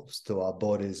ourselves, to our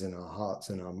bodies and our hearts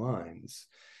and our minds,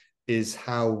 is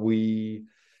how we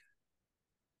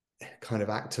kind of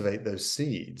activate those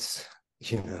seeds,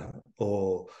 you know,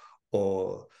 or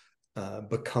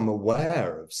become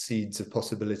aware of seeds of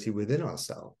possibility within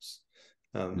ourselves.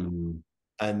 And,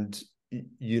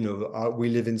 you know, we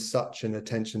live in such an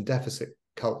attention deficit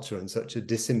culture and such a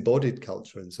disembodied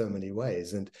culture in so many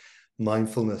ways. And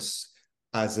mindfulness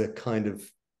as a kind of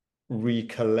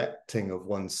recollecting of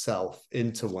oneself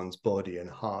into one's body and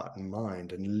heart and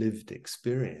mind and lived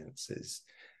experiences,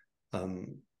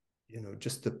 you know,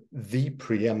 just the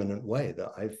preeminent way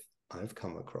that I've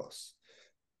come across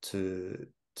to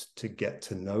get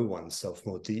to know oneself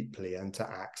more deeply and to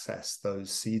access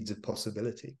those seeds of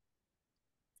possibility.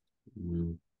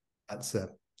 That's a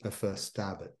first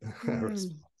stab at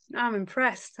I'm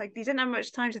impressed. Like, you didn't have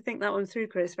much time to think that one through,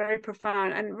 Chris. Very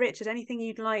profound. And Richard, anything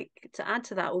you'd like to add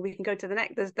to that, or we can go to the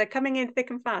next? They're coming in thick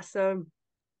and fast. So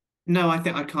no, I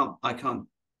think I can't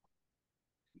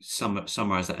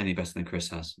summarize that any better than Chris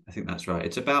has. I think that's right.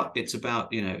 It's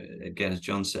about, you know, again, as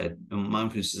John said,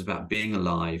 mindfulness is about being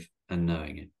alive and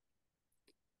knowing it.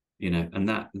 You know, and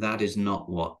that is not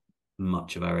what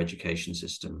much of our education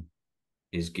system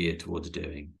is geared towards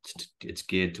doing. It's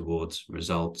geared towards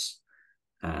results,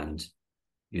 and,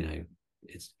 you know,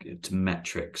 it's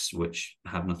metrics which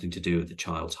have nothing to do with the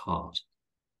child's heart.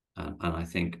 And I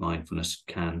think mindfulness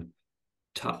can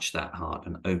touch that heart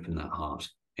and open that heart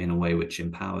in a way which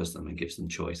empowers them and gives them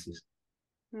choices.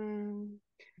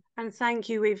 and thank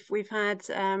you. We've had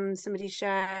somebody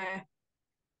share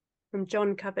from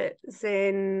John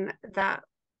Cubbett-Zinn that,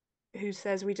 who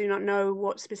says, we do not know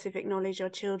what specific knowledge our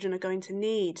children are going to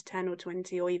need 10 or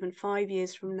 20 or even 5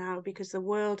 years from now, because the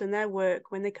world and their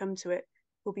work, when they come to it,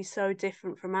 will be so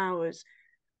different from ours.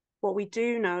 What we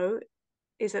do know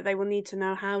is that they will need to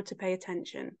know how to pay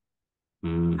attention,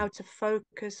 how to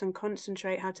focus and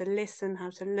concentrate, how to listen,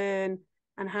 how to learn,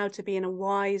 and how to be in a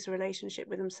wise relationship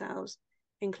with themselves,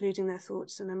 including their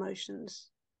thoughts and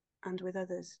emotions, and with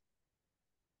others.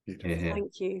 Yeah.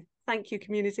 Thank you,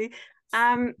 community.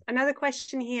 Another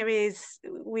question here is,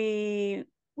 we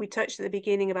touched at the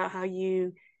beginning about how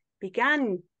you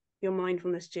began your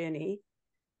mindfulness journey.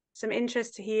 Some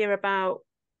interest to hear about,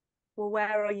 well,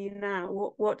 where are you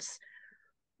now?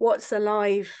 What's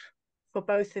alive for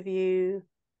both of you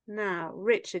now?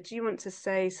 Richard, do you want to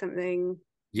say something?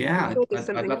 Yeah, I'd love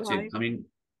alive? to. I mean,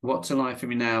 what's alive for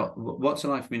me now? What's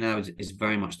alive for me now is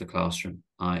very much the classroom.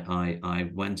 I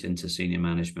went into senior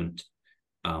management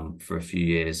for a few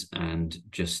years and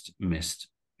just missed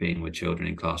being with children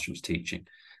in classrooms teaching.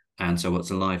 And so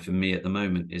what's alive for me at the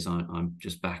moment is I'm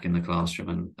just back in the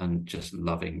classroom and just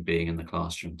loving being in the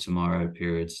classroom. Tomorrow,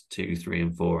 periods 2, 3,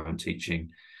 and 4, I'm teaching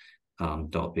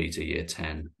Dot B to year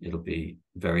 10. It'll be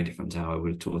very different to how I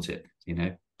would have taught it, you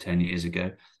know, 10 years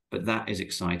ago. But that is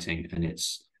exciting, and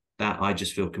it's that I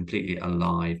just feel completely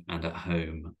alive and at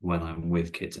home when I'm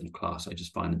with kids in class. I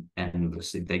just find them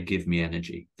endlessly, they give me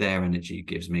energy. Their energy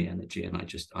gives me energy, and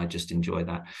I just enjoy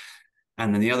that.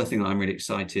 And then the other thing that I'm really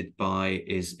excited by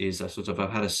is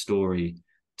I've had a story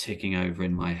ticking over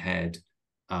in my head,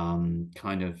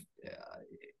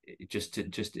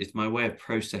 it's my way of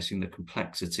processing the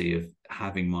complexity of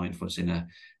having mindfulness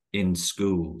in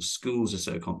schools. Schools are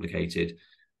so complicated.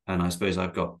 And I suppose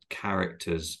I've got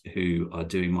characters who are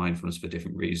doing mindfulness for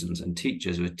different reasons, and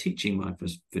teachers who are teaching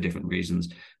mindfulness for different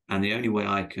reasons. And the only way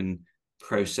I can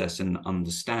process and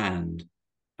understand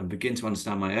and begin to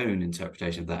understand my own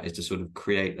interpretation of that is to sort of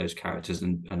create those characters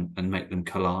and make them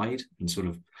collide and sort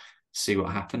of see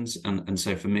what happens. And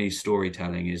so for me,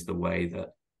 storytelling is the way that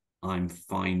I'm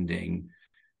finding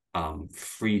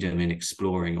freedom in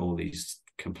exploring all these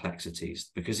complexities,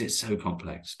 because it's so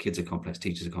complex. Kids are complex,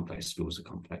 teachers are complex, schools are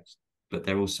complex, but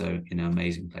they're also in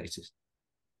amazing places.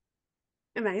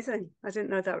 Amazing. I didn't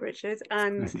know that, Richard.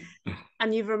 And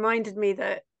you've reminded me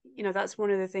that, you know, that's one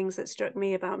of the things that struck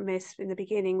me about MiSP in the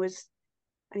beginning was,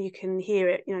 and you can hear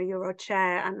it, you know, you're our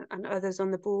chair and others on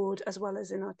the board, as well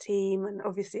as in our team, and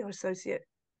obviously our associate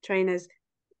trainers,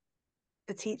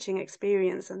 the teaching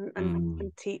experience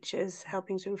and teachers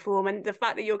helping to inform. And the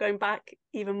fact that you're going back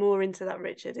even more into that,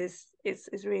 Richard, is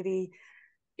really,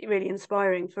 really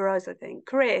inspiring for us, I think.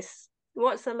 Chris,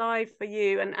 what's alive for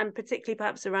you, and particularly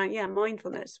perhaps around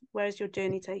mindfulness? Where's your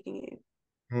journey taking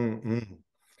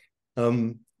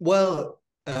you?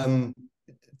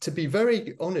 To be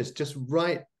very honest, just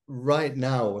right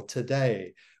now,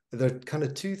 today, there are kind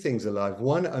of two things alive.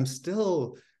 One, I'm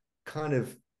still kind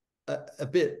of a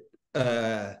bit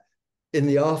in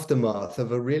the aftermath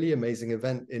of a really amazing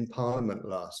event in Parliament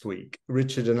last week.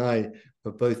 Richard and I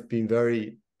have both been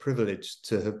very privileged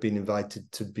to have been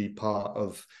invited to be part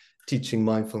of teaching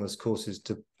mindfulness courses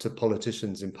to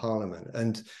politicians in Parliament.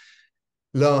 And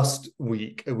last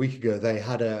week, a week ago, they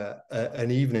had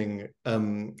an evening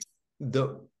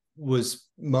that was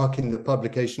marking the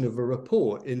publication of a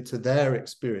report into their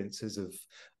experiences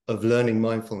of learning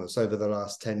mindfulness over the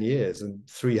last 10 years. And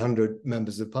 300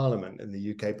 members of Parliament in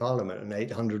the UK Parliament and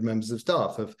 800 members of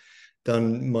staff have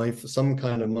done some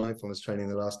kind of mindfulness training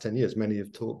in the last 10 years. Many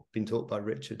have been taught by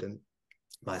Richard and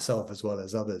myself, as well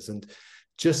as others. And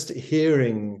just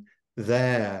hearing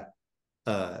their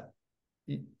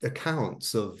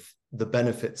accounts of the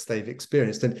benefits they've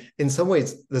experienced. And in some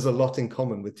ways, there's a lot in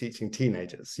common with teaching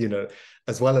teenagers, you know,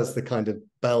 as well as the kind of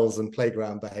bells and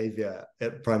playground behavior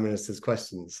at Prime Minister's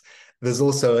questions. There's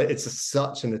also, it's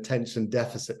such an attention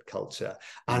deficit culture,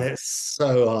 and it's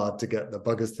so hard to get the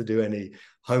buggers to do any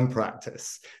home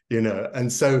practice, you know.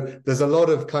 And so there's a lot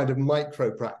of kind of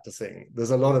micro practicing.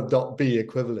 There's a lot of .b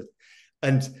equivalent.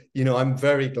 And, you know, I'm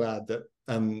very glad that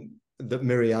that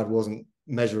Myriad wasn't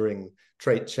measuring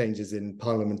trait changes in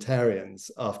parliamentarians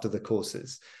after the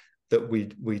courses that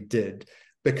we did,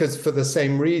 because for the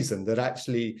same reason, that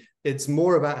actually it's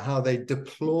more about how they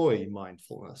deploy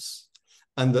mindfulness,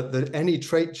 and that any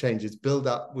trait changes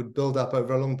would build up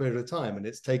over a long period of time. And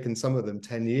it's taken some of them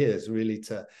 10 years really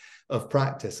of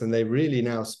practice, and they really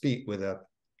now speak with a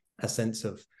sense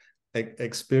of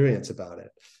experience about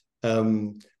it.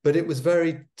 But it was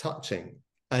very touching.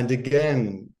 And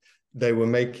again, they were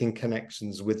making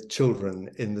connections with children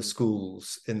in the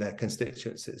schools in their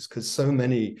constituencies, because so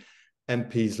many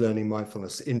MPs learning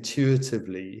mindfulness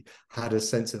intuitively had a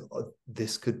sense of, oh,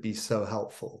 this could be so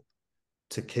helpful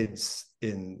to kids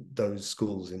in those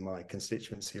schools in my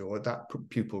constituency or that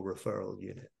pupil referral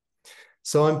unit.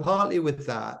 So I'm partly with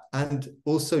that. And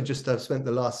also just I've spent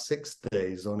the last 6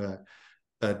 days on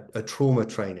a trauma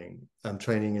training. I'm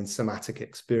training in somatic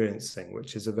experiencing,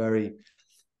 which is a very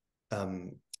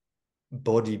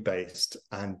body-based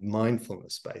and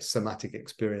mindfulness-based. Somatic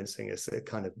experiencing is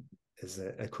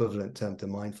an equivalent term to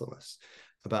mindfulness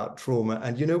about trauma.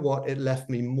 And you know what? It left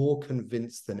me more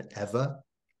convinced than ever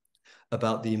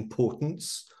about the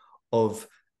importance of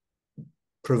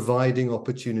providing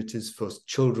opportunities for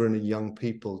children and young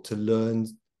people to learn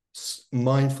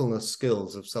mindfulness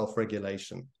skills of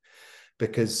self-regulation,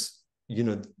 because, you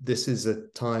know, this is a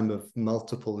time of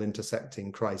multiple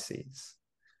intersecting crises.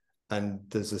 And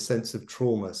there's a sense of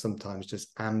trauma sometimes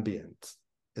just ambient,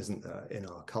 isn't there, in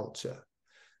our culture?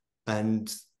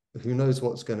 And who knows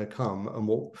what's going to come. And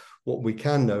what we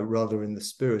can know, rather in the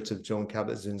spirit of John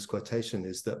Kabat-Zinn's quotation,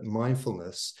 is that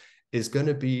mindfulness is going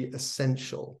to be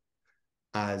essential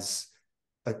as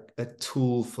a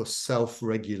tool for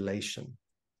self-regulation,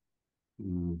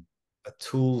 a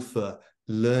tool for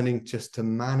learning just to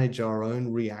manage our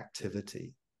own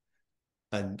reactivity,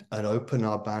 and open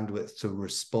our bandwidth to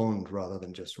respond rather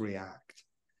than just react,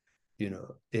 you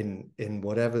know, in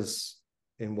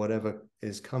whatever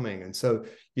is coming. And so,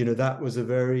 you know, that was a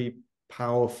very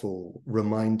powerful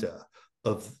reminder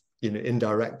of, you know,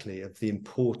 indirectly, of the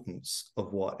importance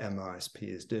of what MiSP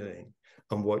is doing,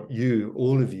 and what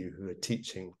all of you who are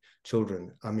teaching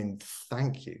children, I mean,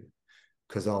 thank you,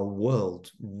 because our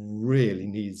world really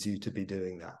needs you to be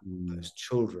doing that. Those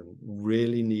children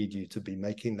really need you to be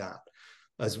making that,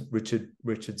 as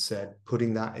Richard said,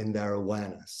 putting that in their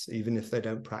awareness, even if they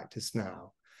don't practice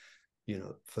now, you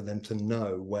know, for them to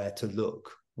know where to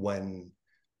look when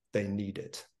they need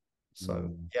it.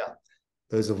 So yeah,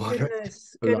 those are what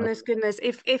goodness.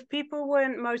 If people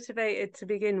weren't motivated to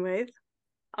begin with,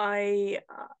 I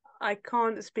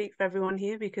can't speak for everyone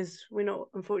here because we're not,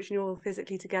 unfortunately, all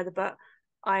physically together, but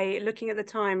looking at the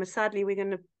time, sadly we're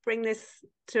going to bring this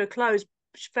to a close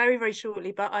very, very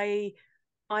shortly, but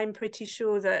I'm pretty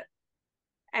sure that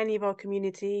any of our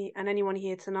community and anyone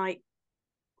here tonight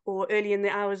or early in the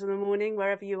hours of the morning,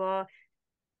 wherever you are,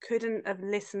 couldn't have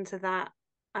listened to that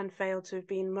and failed to have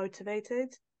been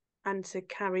motivated and to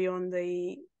carry on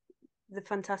the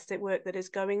fantastic work that is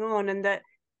going on. And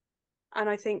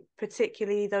I think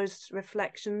particularly those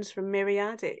reflections from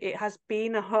Myriad, it has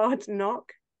been a hard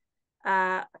knock.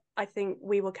 I think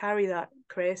we will carry that,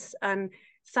 Chris. And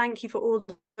thank you for all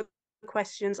the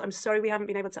questions. I'm sorry we haven't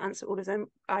been able to answer all of them.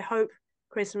 I hope,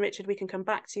 Chris and Richard, we can come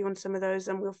back to you on some of those,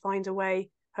 and we'll find a way,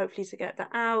 hopefully, to get that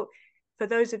out. For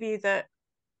those of you that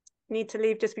need to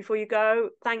leave just before you go,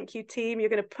 thank you, team. We're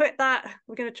going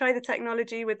to try the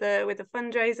technology with the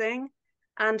fundraising,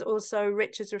 and also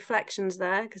Richard's reflections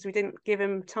there, because we didn't give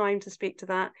him time to speak to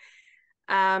that.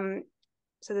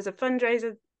 So there's a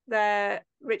fundraiser there,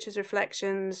 Richard's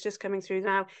reflections just coming through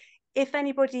now. If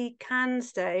anybody can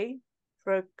stay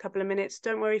for a couple of minutes,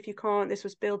 don't worry if you can't. This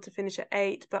was billed to finish at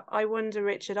 8, but I wonder,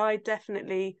 Richard, I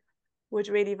definitely would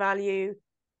really value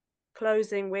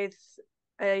closing with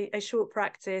a short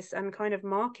practice and kind of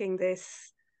marking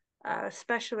this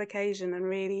special occasion and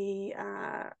really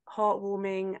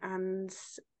heartwarming and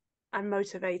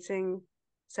motivating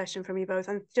session from you both.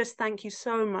 And just thank you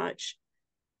so much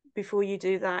before you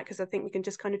do that, because I think we can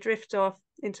just kind of drift off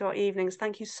into our evenings.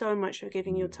 Thank you so much for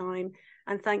giving your time,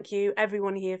 and thank you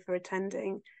everyone here for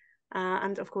attending,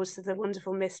 and of course to the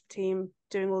wonderful MiSP team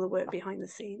doing all the work behind the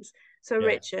scenes. So yeah.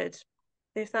 Richard,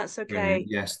 if that's okay. Brilliant.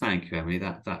 Yes, thank you, Emily.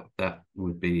 That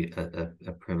would be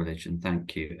a privilege, and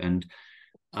thank you. And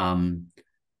I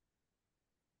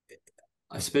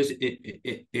suppose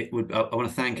it would. I want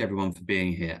to thank everyone for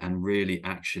being here and really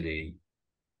actually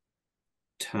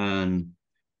turn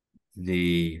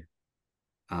the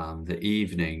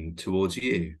evening towards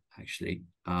you. Actually,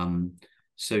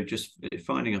 so just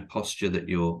finding a posture that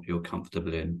you're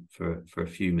comfortable in for a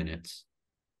few minutes,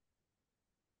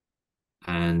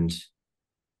 and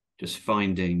just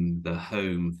finding the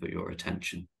home for your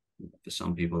attention. For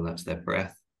some people, that's their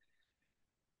breath,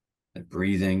 their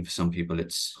breathing. For some people,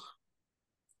 it's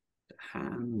the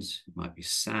hands. It might be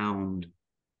sound,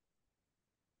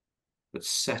 but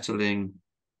settling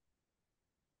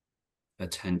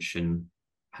attention,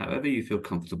 however you feel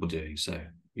comfortable doing so.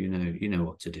 You know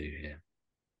what to do here.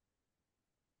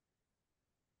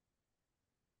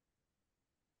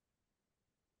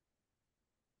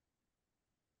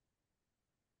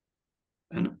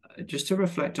 And just to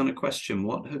reflect on a question,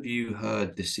 what have you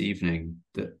heard this evening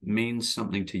that means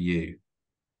something to you,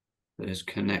 that has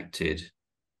connected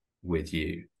with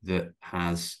you, that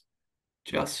has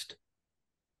just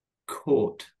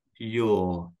caught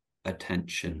your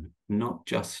attention, not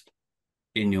just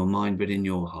in your mind, but in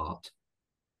your heart?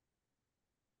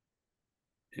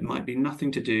 It might be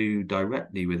nothing to do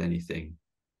directly with anything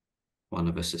one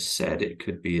of us has said. It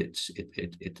could be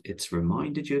it's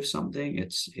reminded you of something.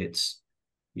 It's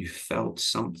you felt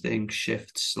something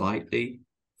shift slightly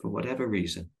for whatever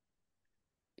reason.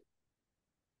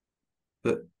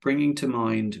 But bringing to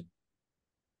mind,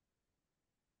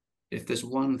 if there's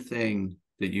one thing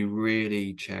that you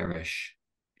really cherish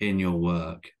in your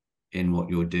work, in what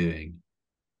you're doing,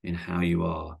 in how you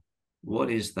are, what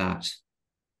is that?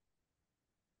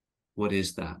 What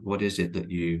is that? What is it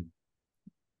that you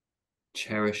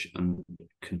cherish and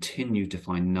continue to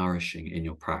find nourishing in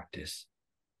your practice?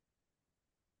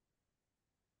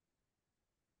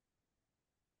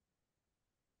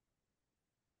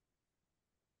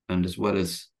 And as well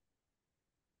as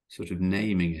sort of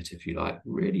naming it, if you like,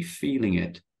 really feeling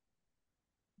it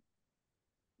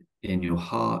in your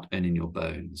heart and in your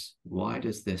bones. Why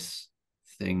does this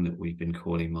thing that we've been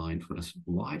calling mindfulness,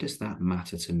 why does that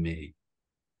matter to me?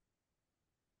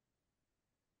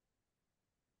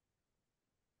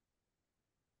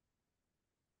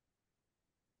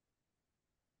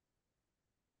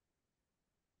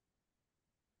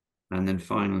 And then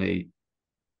finally,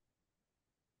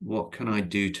 what can I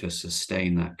do to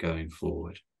sustain that going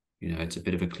forward? You know, it's a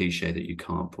bit of a cliche that you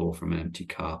can't pour from an empty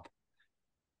cup.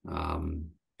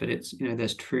 But it's, you know,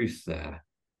 there's truth there.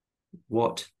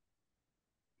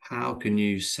 How can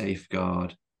you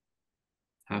safeguard?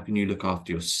 How can you look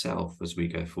after yourself as we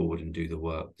go forward and do the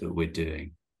work that we're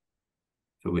doing?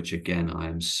 For which, again, I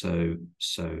am so,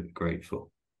 so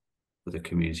grateful for the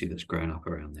community that's grown up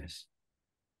around this.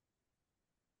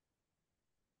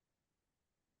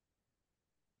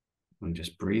 And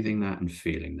just breathing that and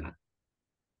feeling that.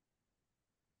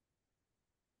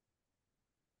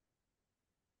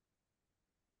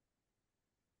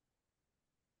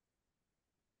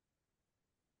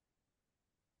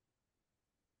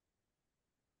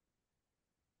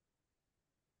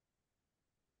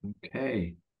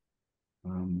 Okay.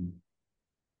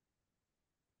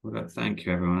 Well, thank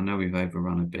you, everyone. I know we've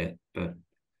overrun a bit, but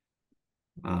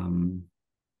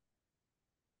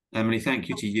Emily, thank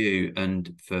you to you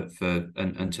and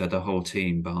and to the whole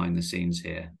team behind the scenes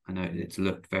here. I know it's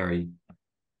looked very,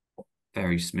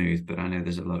 very smooth, but I know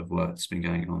there's a lot of work that's been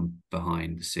going on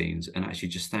behind the scenes. And actually,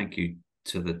 just thank you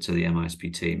to the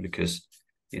MiSP team, because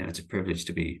you know it's a privilege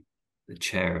to be the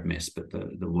chair of MiSP, but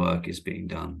the work is being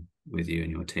done with you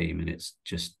and your team, and it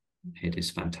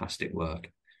is fantastic work.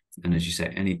 And as you say,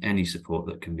 any support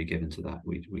that can be given to that,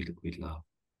 we'd love.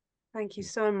 Thank you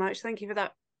so much. Thank you for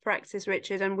that practice,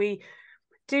 Richard. And we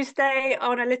do stay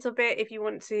on a little bit if you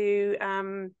want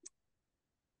to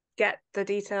get the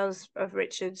details of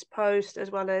Richard's post, as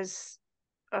well as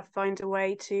find a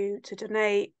way to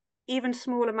donate. even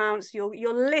small amounts, you'll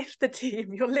lift the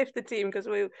team. You'll lift the team, because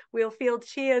we'll feel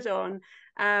cheered on.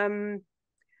 And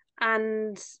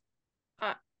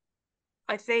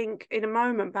I think in a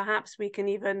moment, perhaps we can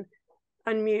even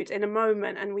unmute in a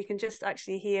moment, and we can just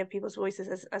actually hear people's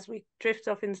voices as we drift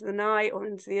off into the night or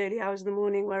into the early hours of the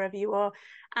morning, wherever you are.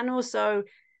 And also,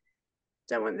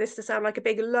 don't want this to sound like a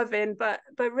big love-in, but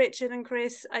Richard and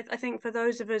Chris, I think for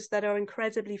those of us that are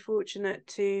incredibly fortunate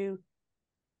to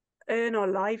earn our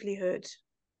livelihood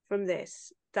from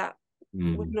this, that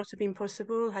would not have been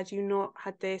possible had you not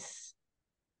had this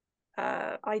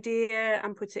idea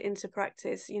and put it into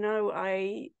practice. You know,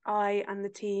 I and the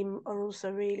team are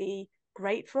also really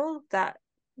grateful that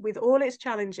with all its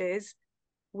challenges,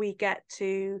 we get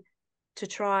to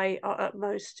try our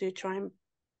utmost to try and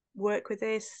work with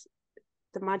this,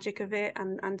 the magic of it,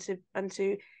 and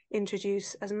to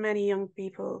introduce as many young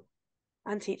people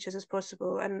and teachers as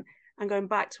possible. And going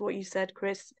back to what you said,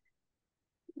 Chris,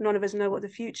 none of us know what the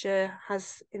future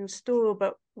has in store,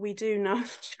 but we do know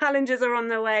challenges are on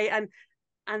their way, and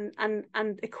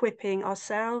equipping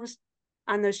ourselves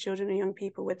and those children and young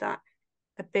people with that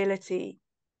ability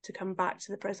to come back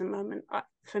to the present moment,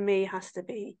 for me, has to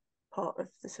be part of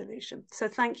the solution. So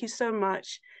thank you so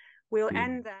much. We'll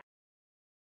end there.